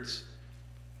words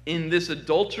in this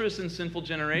adulterous and sinful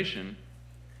generation,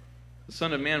 The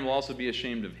Son of Man will also be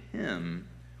ashamed of him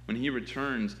when he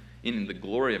returns in the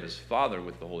glory of his Father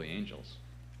with the holy angels.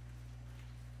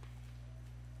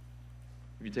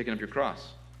 Have you taken up your cross?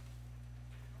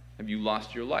 Have you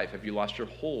lost your life? Have you lost your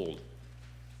hold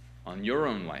on your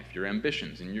own life, your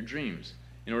ambitions, and your dreams,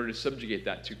 in order to subjugate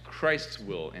that to Christ's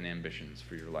will and ambitions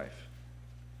for your life?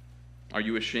 Are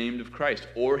you ashamed of Christ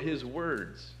or his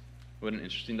words? What an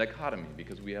interesting dichotomy,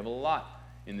 because we have a lot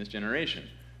in this generation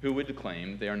who would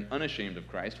claim they are unashamed of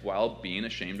Christ while being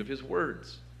ashamed of his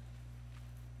words.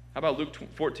 How about Luke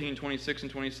 14, 26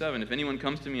 and 27? If anyone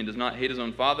comes to me and does not hate his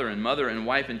own father and mother and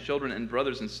wife and children and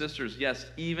brothers and sisters, yes,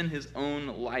 even his own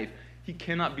life, he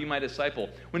cannot be my disciple.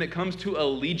 When it comes to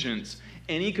allegiance,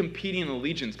 any competing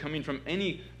allegiance coming from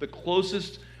the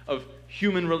closest of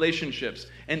human relationships,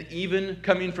 and even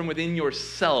coming from within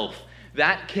yourself,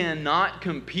 that cannot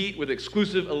compete with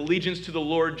exclusive allegiance to the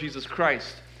Lord Jesus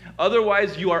Christ.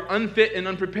 Otherwise, you are unfit and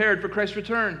unprepared for Christ's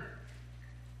return.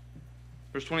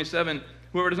 Verse 27,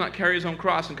 whoever does not carry his own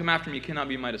cross and come after me cannot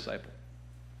be my disciple.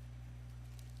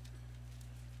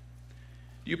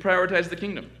 Do you prioritize the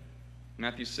kingdom?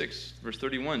 Matthew 6, verse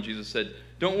 31, Jesus said,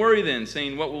 don't worry then,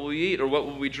 saying, what will we eat, or what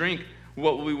will we drink,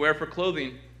 what will we wear for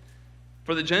clothing?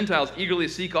 For the Gentiles eagerly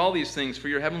seek all these things, for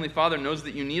your heavenly Father knows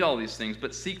that you need all these things.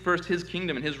 But seek first his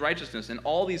kingdom and his righteousness, and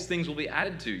all these things will be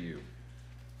added to you.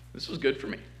 This was good for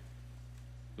me. I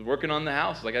was working on the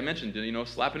house, like I mentioned,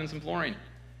 slapping in some flooring.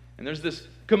 And there's this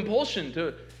compulsion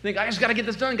to think, I just got to get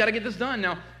this done,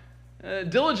 Now,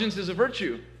 diligence is a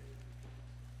virtue.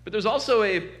 But there's also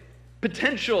a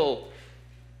potential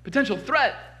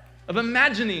threat of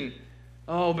imagining,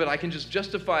 but I can just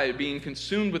justify being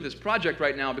consumed with this project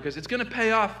right now because it's going to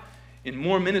pay off in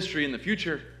more ministry in the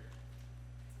future,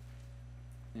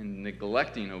 and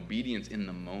neglecting obedience in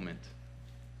the moment.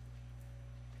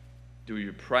 Do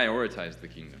you prioritize the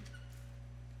kingdom?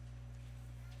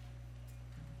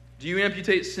 Do you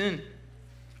amputate sin?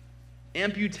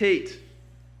 Amputate.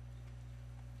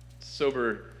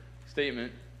 Sober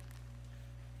statement.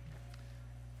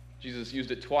 Jesus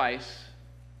used it twice,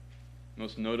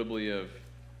 most notably of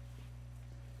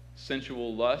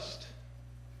sensual lust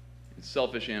and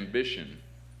selfish ambition.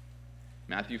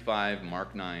 Matthew 5,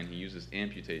 Mark 9, he uses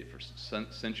amputate for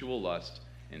sensual lust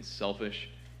and selfish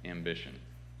ambition.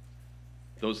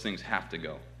 Those things have to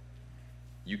go.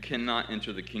 You cannot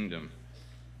enter the kingdom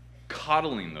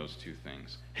coddling those two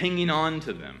things, hanging on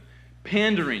to them,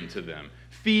 pandering to them,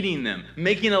 feeding them,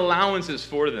 making allowances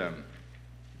for them.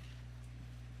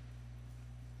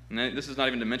 And this is not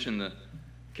even to mention the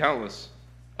countless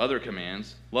other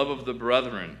commands. Love of the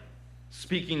brethren,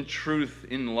 speaking truth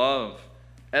in love,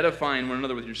 edifying one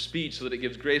another with your speech so that it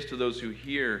gives grace to those who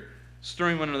hear,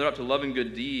 stirring one another up to love and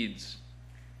good deeds,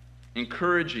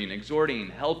 encouraging, exhorting,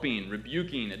 helping,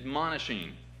 rebuking,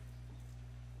 admonishing.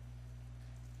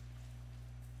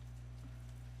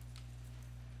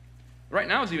 Right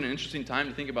now is even an interesting time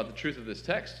to think about the truth of this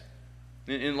text.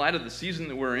 In light of the season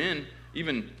that we're in,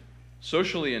 even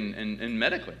socially and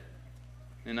medically.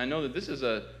 And I know that this is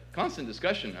a constant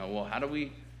discussion. Well, how do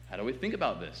we think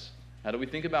about this? How do we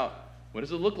think about what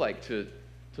does it look like to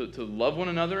love one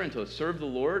another and to serve the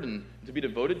Lord and to be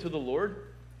devoted to the Lord?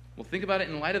 Well, think about it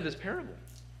in light of this parable.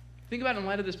 Think about it in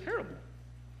light of this parable.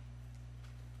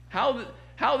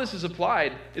 How this is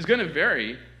applied is going to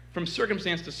vary from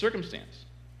circumstance to circumstance.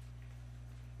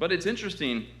 But it's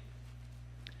interesting.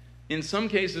 In some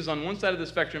cases, on one side of the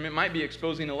spectrum, it might be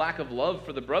exposing a lack of love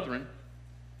for the brethren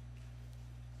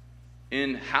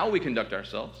in how we conduct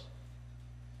ourselves.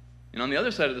 And on the other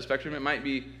side of the spectrum, it might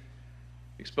be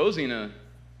exposing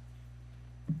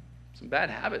some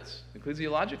bad habits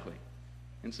ecclesiologically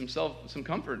and some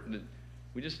comfort that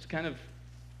we just kind of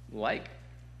like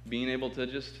being able to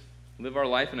just live our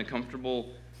life in a comfortable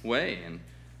way. And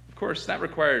of course, that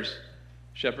requires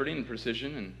shepherding and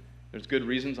precision, and there's good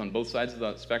reasons on both sides of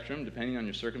the spectrum, depending on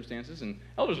your circumstances, and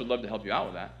elders would love to help you out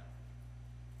with that.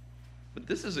 But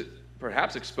this is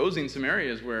perhaps exposing some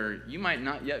areas where you might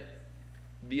not yet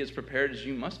be as prepared as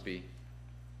you must be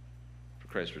for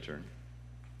Christ's return.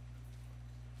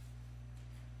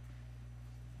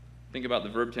 Think about the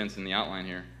verb tense in the outline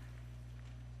here.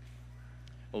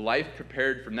 A life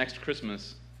prepared for next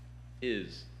Christmas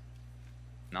is,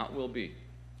 not will be,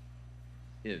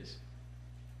 is.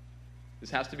 This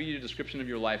has to be your description of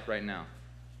your life right now.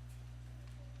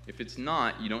 If it's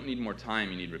not, you don't need more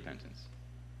time, you need repentance.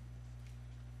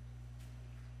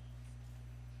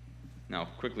 Now,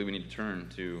 quickly, we need to turn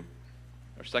to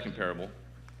our second parable.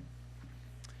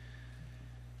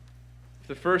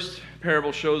 The first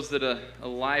parable shows that a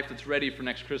life that's ready for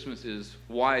next Christmas is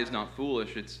wise, not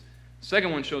foolish. The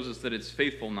second one shows us that it's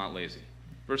faithful, not lazy.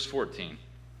 Verse 14.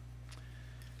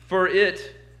 For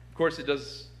it, of course it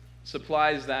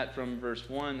supplies that from verse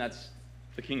 1, that's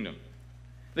the kingdom.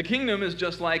 The kingdom is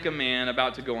just like a man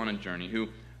about to go on a journey who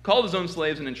called his own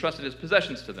slaves and entrusted his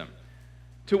possessions to them.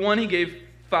 To one he gave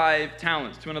 5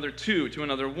 talents, to another 2, to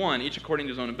another 1, each according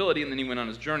to his own ability, and then he went on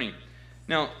his journey.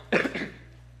 Now,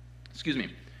 excuse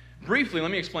me, briefly,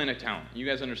 let me explain a talent. You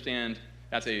guys understand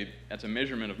that's a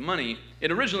measurement of money.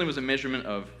 It originally was a measurement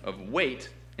of weight,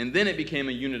 and then it became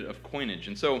a unit of coinage.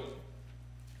 And so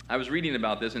I was reading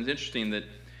about this, and it's interesting that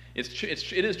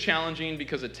it is challenging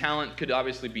because a talent could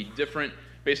obviously be different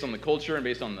based on the culture and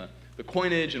based on the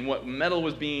coinage and what metal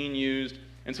was being used.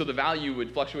 And so the value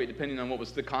would fluctuate depending on what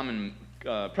was the common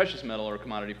precious metal or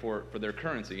commodity for their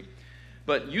currency.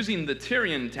 But using the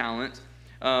Tyrian talent,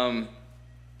 a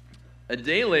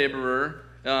day laborer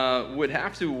would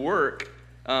have to work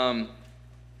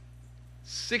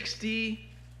 60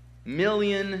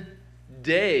 million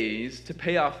days to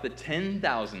pay off the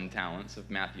 10,000 talents of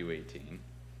Matthew 18.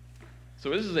 So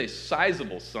this is a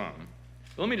sizable sum.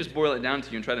 But let me just boil it down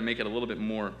to you and try to make it a little bit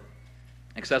more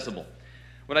accessible.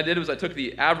 What I did was I took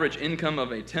the average income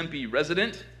of a Tempe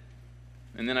resident,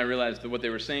 and then I realized that what they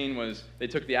were saying was they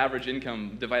took the average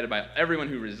income divided by everyone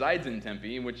who resides in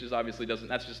Tempe, which is obviously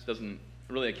doesn't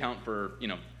really account for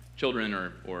children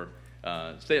or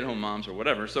stay-at-home moms or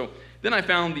whatever. So then I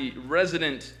found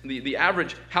the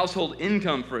average household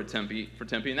income for Tempe,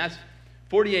 and that's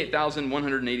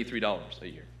 $48,183 a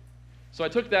year. So I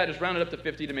took that, just rounded up to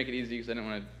 50 to make it easy because I didn't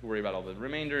want to worry about all the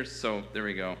remainders. So there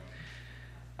we go.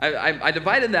 I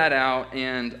divided that out,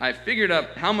 and I figured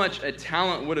out how much a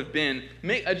talent would have been,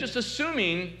 just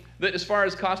assuming that as far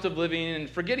as cost of living and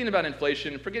forgetting about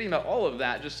inflation, forgetting about all of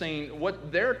that, just saying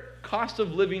what their cost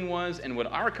of living was and what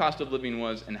our cost of living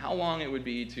was and how long it would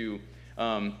be to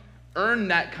earn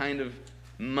that kind of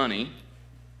money.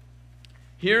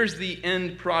 Here's the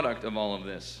end product of all of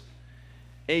this.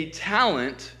 A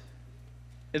talent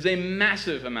is a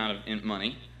massive amount of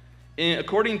money.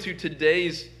 According to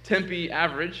today's Tempe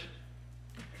average,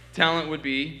 talent would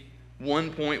be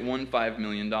 $1.15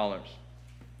 million.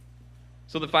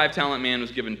 So the 5-talent man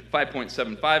was given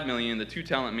 $5.75 million, the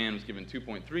 2-talent man was given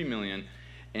 $2.3 million,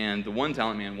 and the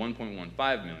 1-talent man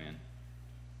 $1.15 million.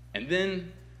 And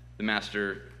then the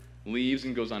master leaves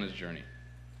and goes on his journey.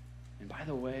 And by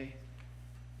the way,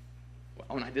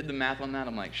 when I did the math on that,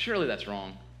 I'm like, surely that's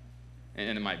wrong.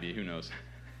 And it might be, who knows.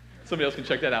 Somebody else can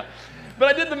check that out.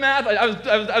 But I did the math. I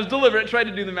was deliberate, tried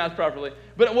to do the math properly.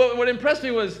 But what impressed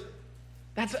me was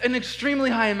that's an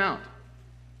extremely high amount.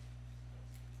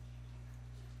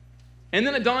 And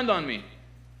then it dawned on me.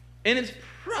 And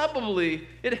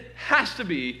it has to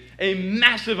be a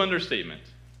massive understatement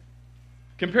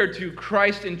compared to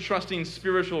Christ entrusting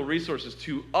spiritual resources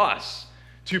to us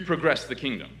to progress the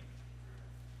kingdom.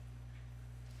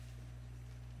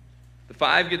 The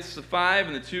 5 gets the 5,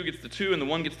 and the 2 gets the 2, and the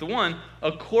 1 gets the 1,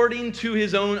 according to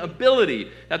his own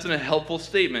ability. That's a helpful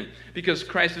statement, because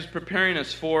Christ is preparing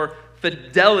us for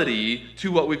fidelity to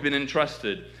what we've been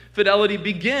entrusted. Fidelity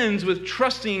begins with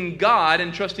trusting God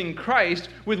and trusting Christ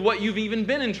with what you've even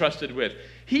been entrusted with.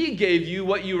 He gave you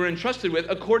what you were entrusted with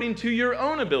according to your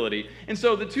own ability. And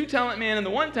so the 2-talent man and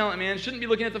the 1-talent man shouldn't be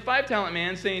looking at the 5-talent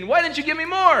man saying, why didn't you give me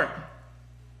more?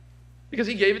 Because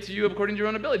he gave it to you according to your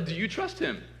own ability. Do you trust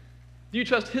him? Do you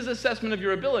trust his assessment of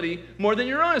your ability more than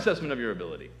your own assessment of your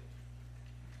ability?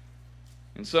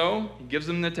 And so he gives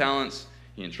them the talents.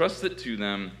 He entrusts it to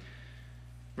them.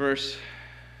 Verse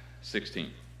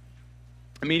 16.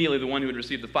 Immediately the one who had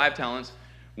received the 5 talents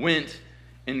went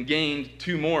and gained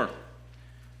 2 more.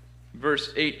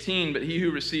 Verse 18, but he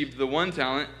who received the 1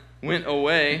 talent went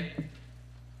away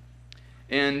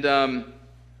and,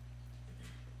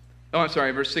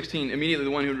 verse 16, immediately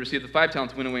the one who had received the 5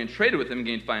 talents went away and traded with him and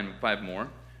gained 5 more.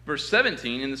 Verse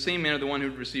 17, in the same manner the one who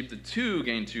had received the 2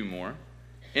 gained 2 more.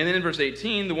 And then in verse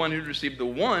 18, the one who had received the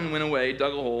 1 went away,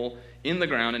 dug a hole in the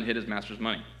ground, and hid his master's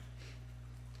money.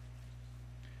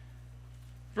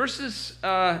 Verses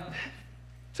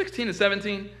 16 and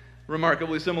 17,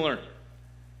 remarkably similar.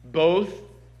 Both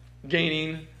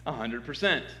gaining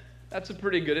 100%. That's a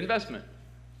pretty good investment.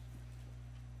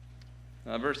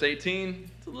 Verse 18,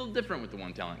 it's a little different with the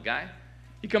 1-talent guy.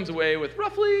 He comes away with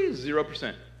roughly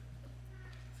 0%.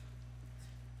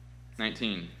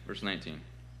 19, verse 19.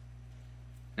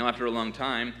 Now after a long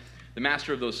time, the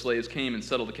master of those slaves came and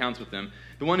settled accounts with them.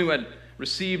 The one who had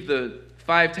received the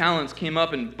 5 talents came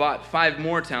up and bought 5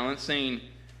 more talents, saying,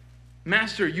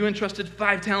 Master, you entrusted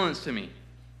 5 talents to me.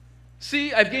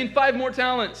 See, I've gained 5 more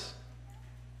talents.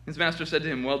 His master said to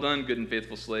him, well done, good and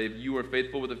faithful slave. You are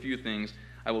faithful with a few things.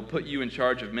 I will put you in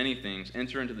charge of many things.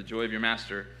 Enter into the joy of your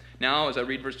master. Now, as I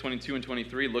read verse 22 and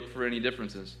 23, look for any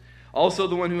differences. Also,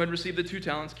 the one who had received the 2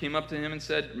 talents came up to him and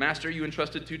said, Master, you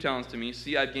entrusted 2 talents to me.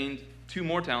 See, I've gained 2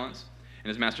 more talents. And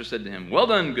his master said to him, Well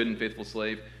done, good and faithful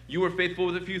slave. You were faithful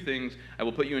with a few things. I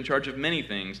will put you in charge of many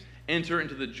things. Enter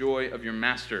into the joy of your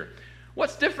master.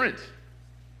 What's different?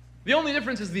 The only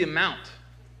difference is the amount.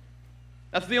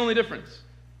 That's the only difference.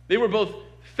 They were both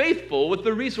faithful with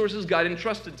the resources God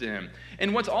entrusted to him.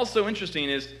 And what's also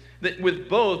interesting is that with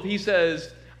both, he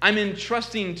says, I'm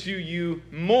entrusting to you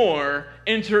more.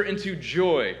 Enter into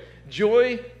joy.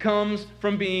 Joy comes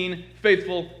from being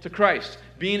faithful to Christ,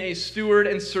 being a steward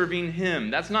and serving him.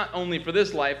 That's not only for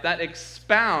this life, that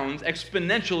expounds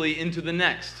exponentially into the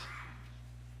next.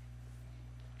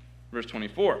 Verse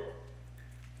 24.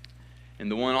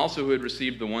 And the one also who had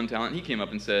received the 1 talent, he came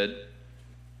up and said,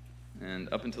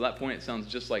 and up until that point it sounds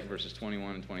just like verses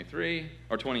 21 and 23,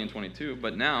 or 20 and 22,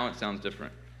 but now it sounds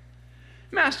different.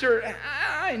 Master,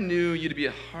 I knew you to be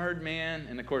a hard man.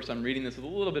 And of course, I'm reading this with a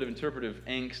little bit of interpretive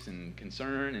angst and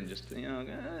concern and just, he's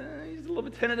a little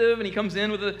bit tentative, and he comes in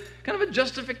with a kind of a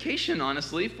justification,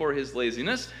 honestly, for his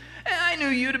laziness. And I knew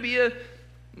you to be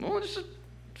just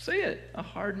say it, a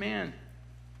hard man.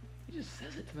 He just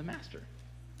says it to the master.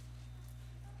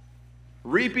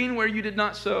 Reaping where you did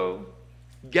not sow,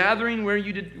 gathering where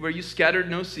you scattered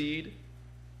no seed.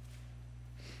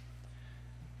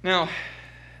 Now,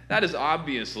 that is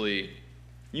obviously,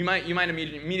 you might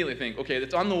immediately think, okay,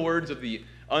 that's on the words of the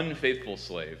unfaithful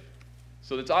slave.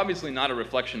 So that's obviously not a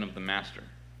reflection of the master.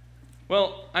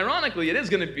 Well, ironically, it is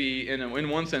going to be, in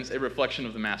one sense, a reflection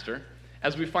of the master,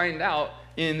 as we find out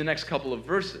in the next couple of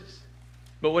verses.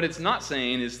 But what it's not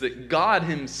saying is that God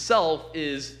himself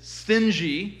is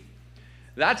stingy.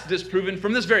 That's disproven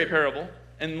from this very parable,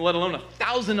 and let alone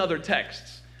 1,000 other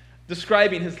texts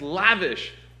describing his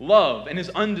lavish love and his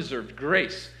undeserved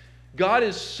grace. God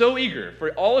is so eager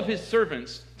for all of his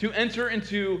servants to enter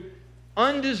into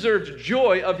undeserved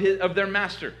joy of their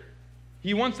master.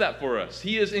 He wants that for us.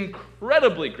 He is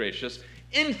incredibly gracious,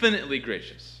 infinitely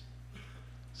gracious.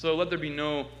 So let there be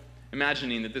no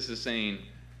imagining that this is saying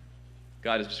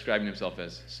God is describing himself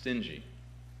as stingy.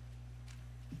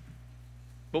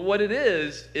 But what it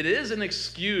is an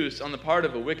excuse on the part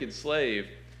of a wicked slave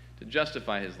to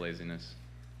justify his laziness.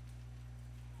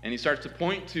 And he starts to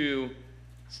point to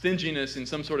stinginess in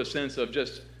some sort of sense of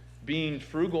just being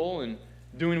frugal and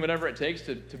doing whatever it takes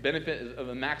to benefit of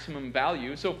a maximum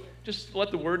value. So just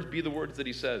let the words be the words that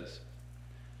he says.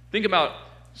 Think about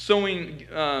sowing,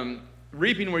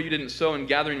 reaping where you didn't sow and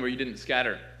gathering where you didn't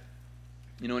scatter.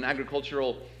 An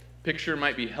agricultural picture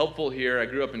might be helpful here. I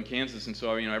grew up in Kansas, and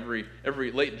so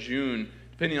every late June,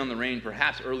 depending on the rain,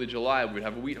 perhaps early July, we'd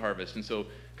have a wheat harvest. And so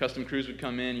custom crews would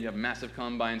come in, you'd have massive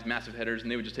combines, massive headers, and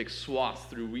they would just take swaths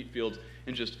through wheat fields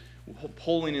and just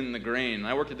pulling in the grain. And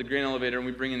I worked at the grain elevator, and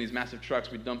we'd bring in these massive trucks.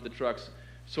 We'd dump the trucks,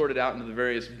 sort it out into the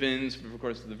various bins, of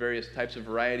course, the various types of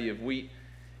variety of wheat.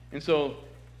 And so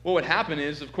what would happen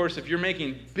is, of course, if you're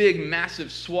making big,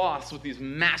 massive swaths with these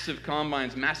massive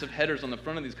combines, massive headers on the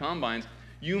front of these combines,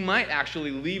 you might actually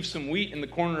leave some wheat in the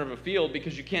corner of a field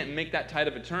because you can't make that tight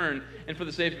of a turn. And for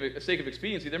the sake of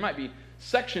expediency, there might be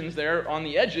sections there on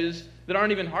the edges that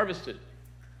aren't even harvested.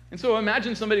 And so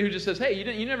imagine somebody who just says, hey,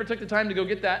 you never took the time to go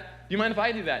get that. Do you mind if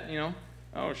I do that?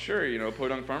 Oh, sure,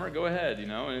 podunk farmer, go ahead,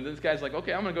 And this guy's like,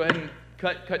 okay, I'm going to go ahead and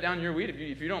cut down your wheat.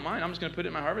 If you don't mind, I'm just going to put it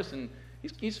in my harvest. And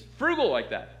he's frugal like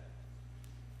that.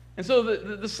 And so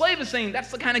the slave is saying,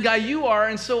 that's the kind of guy you are,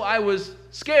 and so I was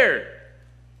scared.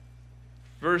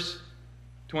 Verse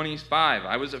 25,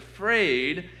 I was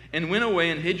afraid and went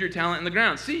away and hid your talent in the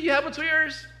ground. See, you have what's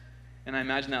yours. And I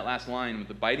imagine that last line with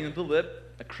the biting of the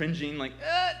lip, a cringing, like,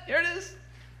 here it is.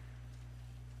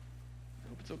 I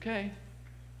hope it's okay.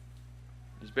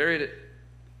 Just buried it.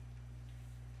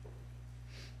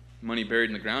 Money buried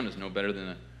in the ground is no better than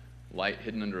a light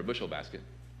hidden under a bushel basket.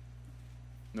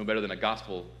 No better than a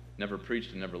gospel never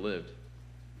preached and never lived.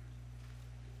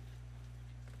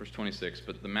 Verse 26,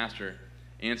 but the master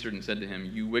answered and said to him,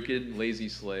 you wicked, lazy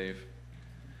slave,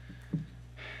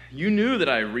 you knew that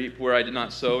I reap where I did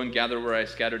not sow and gather where I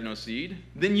scattered no seed.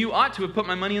 Then you ought to have put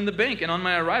my money in the bank, and on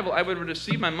my arrival I would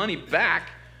receive my money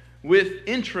back with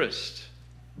interest.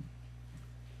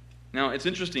 Now, it's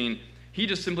interesting. He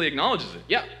just simply acknowledges it.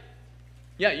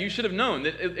 Yeah, you should have known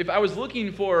that if I was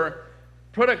looking for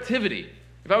productivity,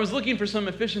 if I was looking for some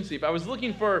efficiency, if I was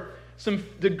looking for some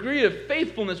degree of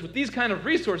faithfulness with these kind of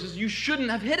resources, you shouldn't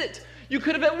have hid it. You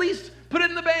could have at least put it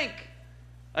in the bank.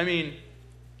 I mean,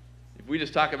 if we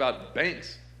just talk about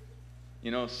banks,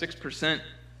 6%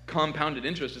 compounded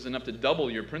interest is enough to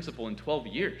double your principal in 12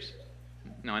 years.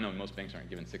 Now, I know most banks aren't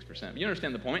giving 6%, but you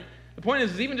understand the point. The point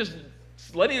is even just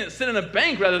letting it sit in a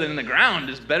bank rather than in the ground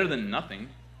is better than nothing.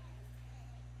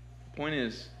 The point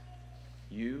is,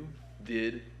 you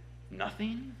did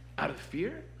nothing out of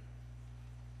fear?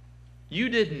 You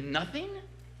did nothing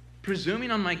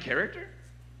presuming on my character?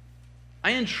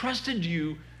 I entrusted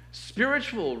you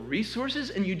spiritual resources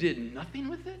and you did nothing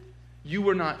with it? You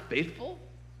were not faithful?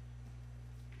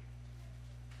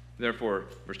 Therefore,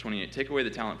 verse 28, take away the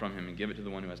talent from him and give it to the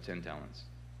one who has 10 talents.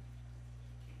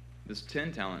 This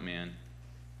 10-talent man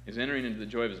is entering into the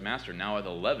joy of his master now at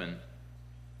 11.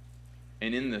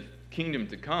 And in the kingdom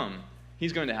to come,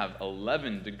 he's going to have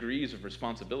 11 degrees of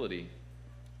responsibility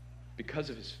because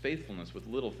of his faithfulness with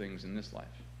little things in this life.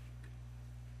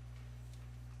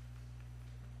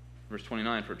 Verse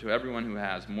 29, for to everyone who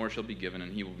has, more shall be given,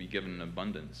 and he will be given in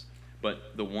abundance.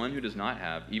 But the one who does not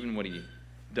have, even what he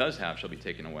does have shall be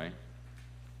taken away.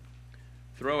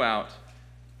 Throw out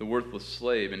the worthless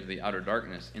slave into the outer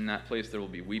darkness. In that place there will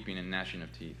be weeping and gnashing of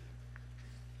teeth.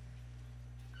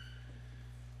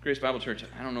 Grace Bible Church,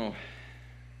 I don't know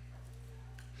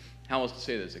how else to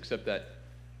say this except that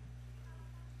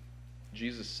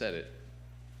Jesus said it.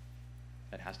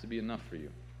 That has to be enough for you.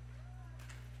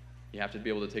 You have to be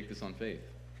able to take this on faith.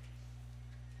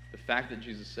 The fact that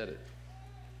Jesus said it.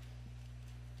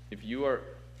 If your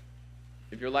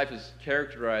life is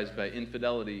characterized by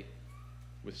infidelity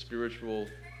with spiritual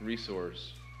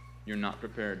resource, you're not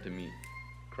prepared to meet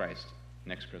Christ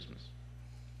next Christmas.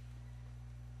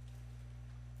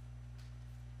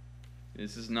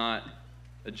 This is not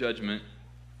a judgment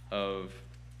of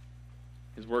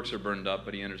his works are burned up,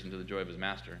 but he enters into the joy of his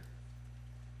master.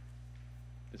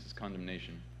 This is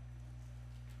condemnation,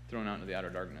 thrown out into the outer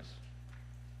darkness.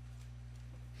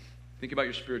 Think about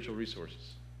your spiritual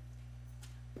resources.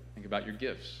 Think about your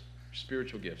gifts, your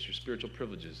spiritual gifts, your spiritual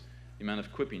privileges, the amount of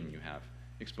equipping you have,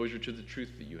 exposure to the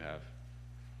truth that you have,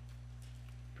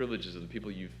 privileges of the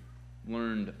people you've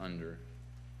learned under.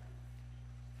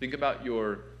 Think about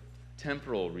your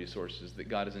temporal resources that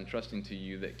God is entrusting to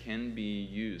you that can be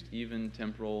used, even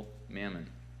temporal mammon,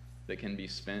 that can be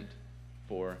spent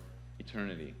for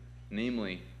eternity,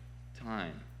 namely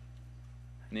time,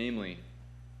 namely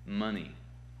money,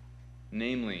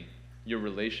 namely your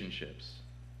relationships.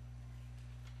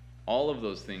 All of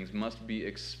those things must be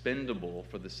expendable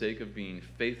for the sake of being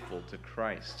faithful to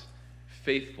Christ,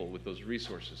 faithful with those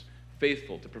resources,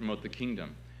 faithful to promote the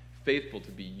kingdom, faithful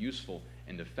to be useful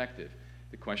and effective.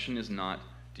 The question is not,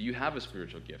 do you have a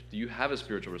spiritual gift? Do you have a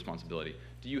spiritual responsibility?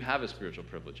 Do you have a spiritual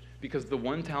privilege? Because the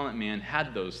one-talent man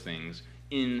had those things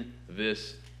in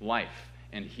this life,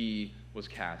 and he was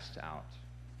cast out.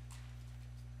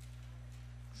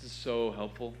 This is so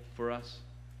helpful for us.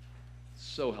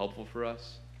 So helpful for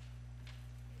us.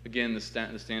 Again, the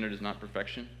standard is not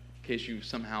perfection. In case you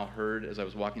somehow heard as I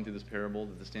was walking through this parable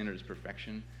that the standard is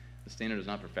perfection, the standard is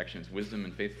not perfection, it's wisdom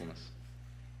and faithfulness.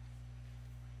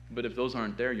 But if those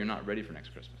aren't there, you're not ready for next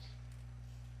Christmas.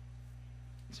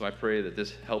 So I pray that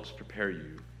this helps prepare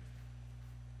you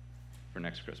for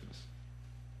next Christmas.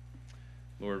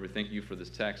 Lord, we thank you for this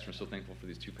text. We're so thankful for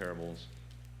these two parables.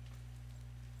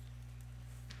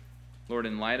 Lord,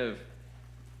 in light of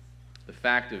the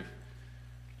fact of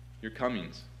your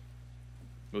comings,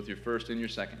 both your first and your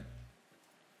second,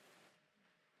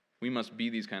 we must be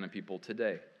these kind of people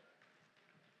today.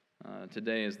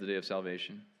 Today is the day of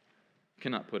salvation.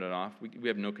 Cannot put it off. We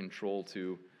have no control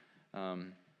to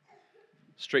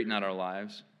straighten out our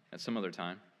lives at some other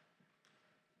time.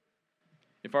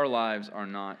 If our lives are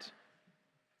not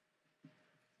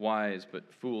wise but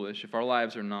foolish, if our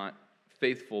lives are not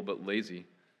faithful but lazy,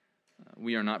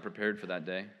 we are not prepared for that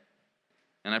day.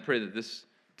 And I pray that this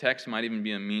text might even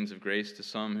be a means of grace to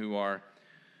some who are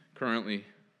currently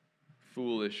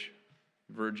foolish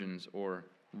virgins or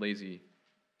lazy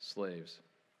slaves,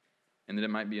 and that it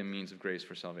might be a means of grace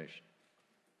for salvation.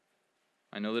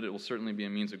 I know that it will certainly be a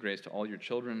means of grace to all your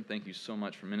children. Thank you so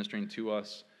much for ministering to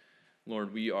us.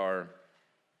 Lord, we are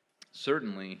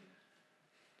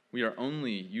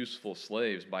only useful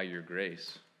slaves by your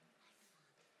grace.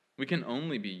 We can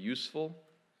only be useful.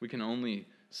 We can only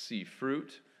see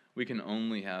fruit. We can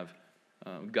only have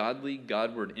godly,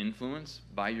 Godward influence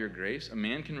by your grace. A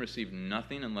man can receive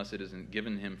nothing unless it isn't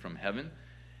given him from heaven.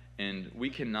 And we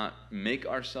cannot make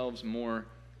ourselves more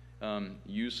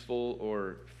useful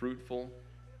or fruitful.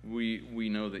 We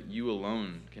know that you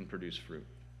alone can produce fruit.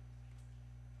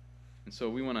 And so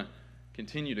we want to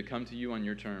continue to come to you on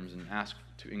your terms and ask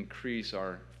to increase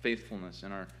our faithfulness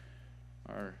and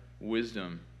our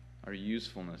wisdom, our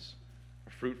usefulness,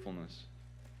 our fruitfulness.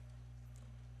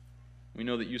 We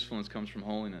know that usefulness comes from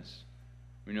holiness.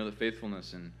 We know that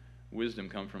faithfulness and wisdom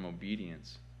come from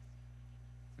obedience.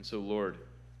 And so, Lord,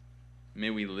 May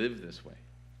we live this way,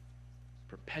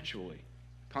 perpetually,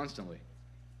 constantly,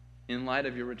 in light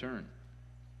of your return.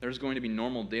 There's going to be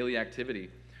normal daily activity.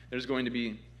 There's going to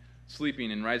be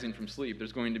sleeping and rising from sleep.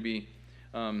 There's going to be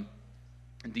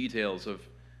details of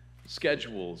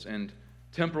schedules and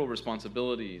temporal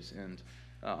responsibilities and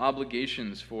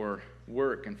obligations for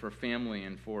work and for family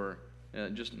and for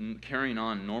just carrying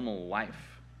on normal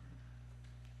life.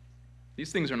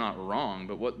 These things are not wrong,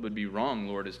 but what would be wrong,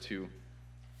 Lord, is to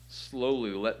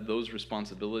slowly let those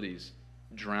responsibilities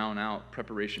drown out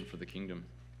preparation for the kingdom.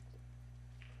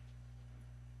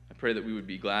 I pray that we would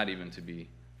be glad even to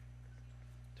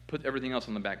put everything else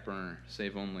on the back burner,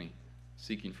 save only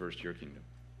seeking first your kingdom.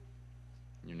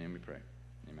 In your name we pray.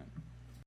 Amen.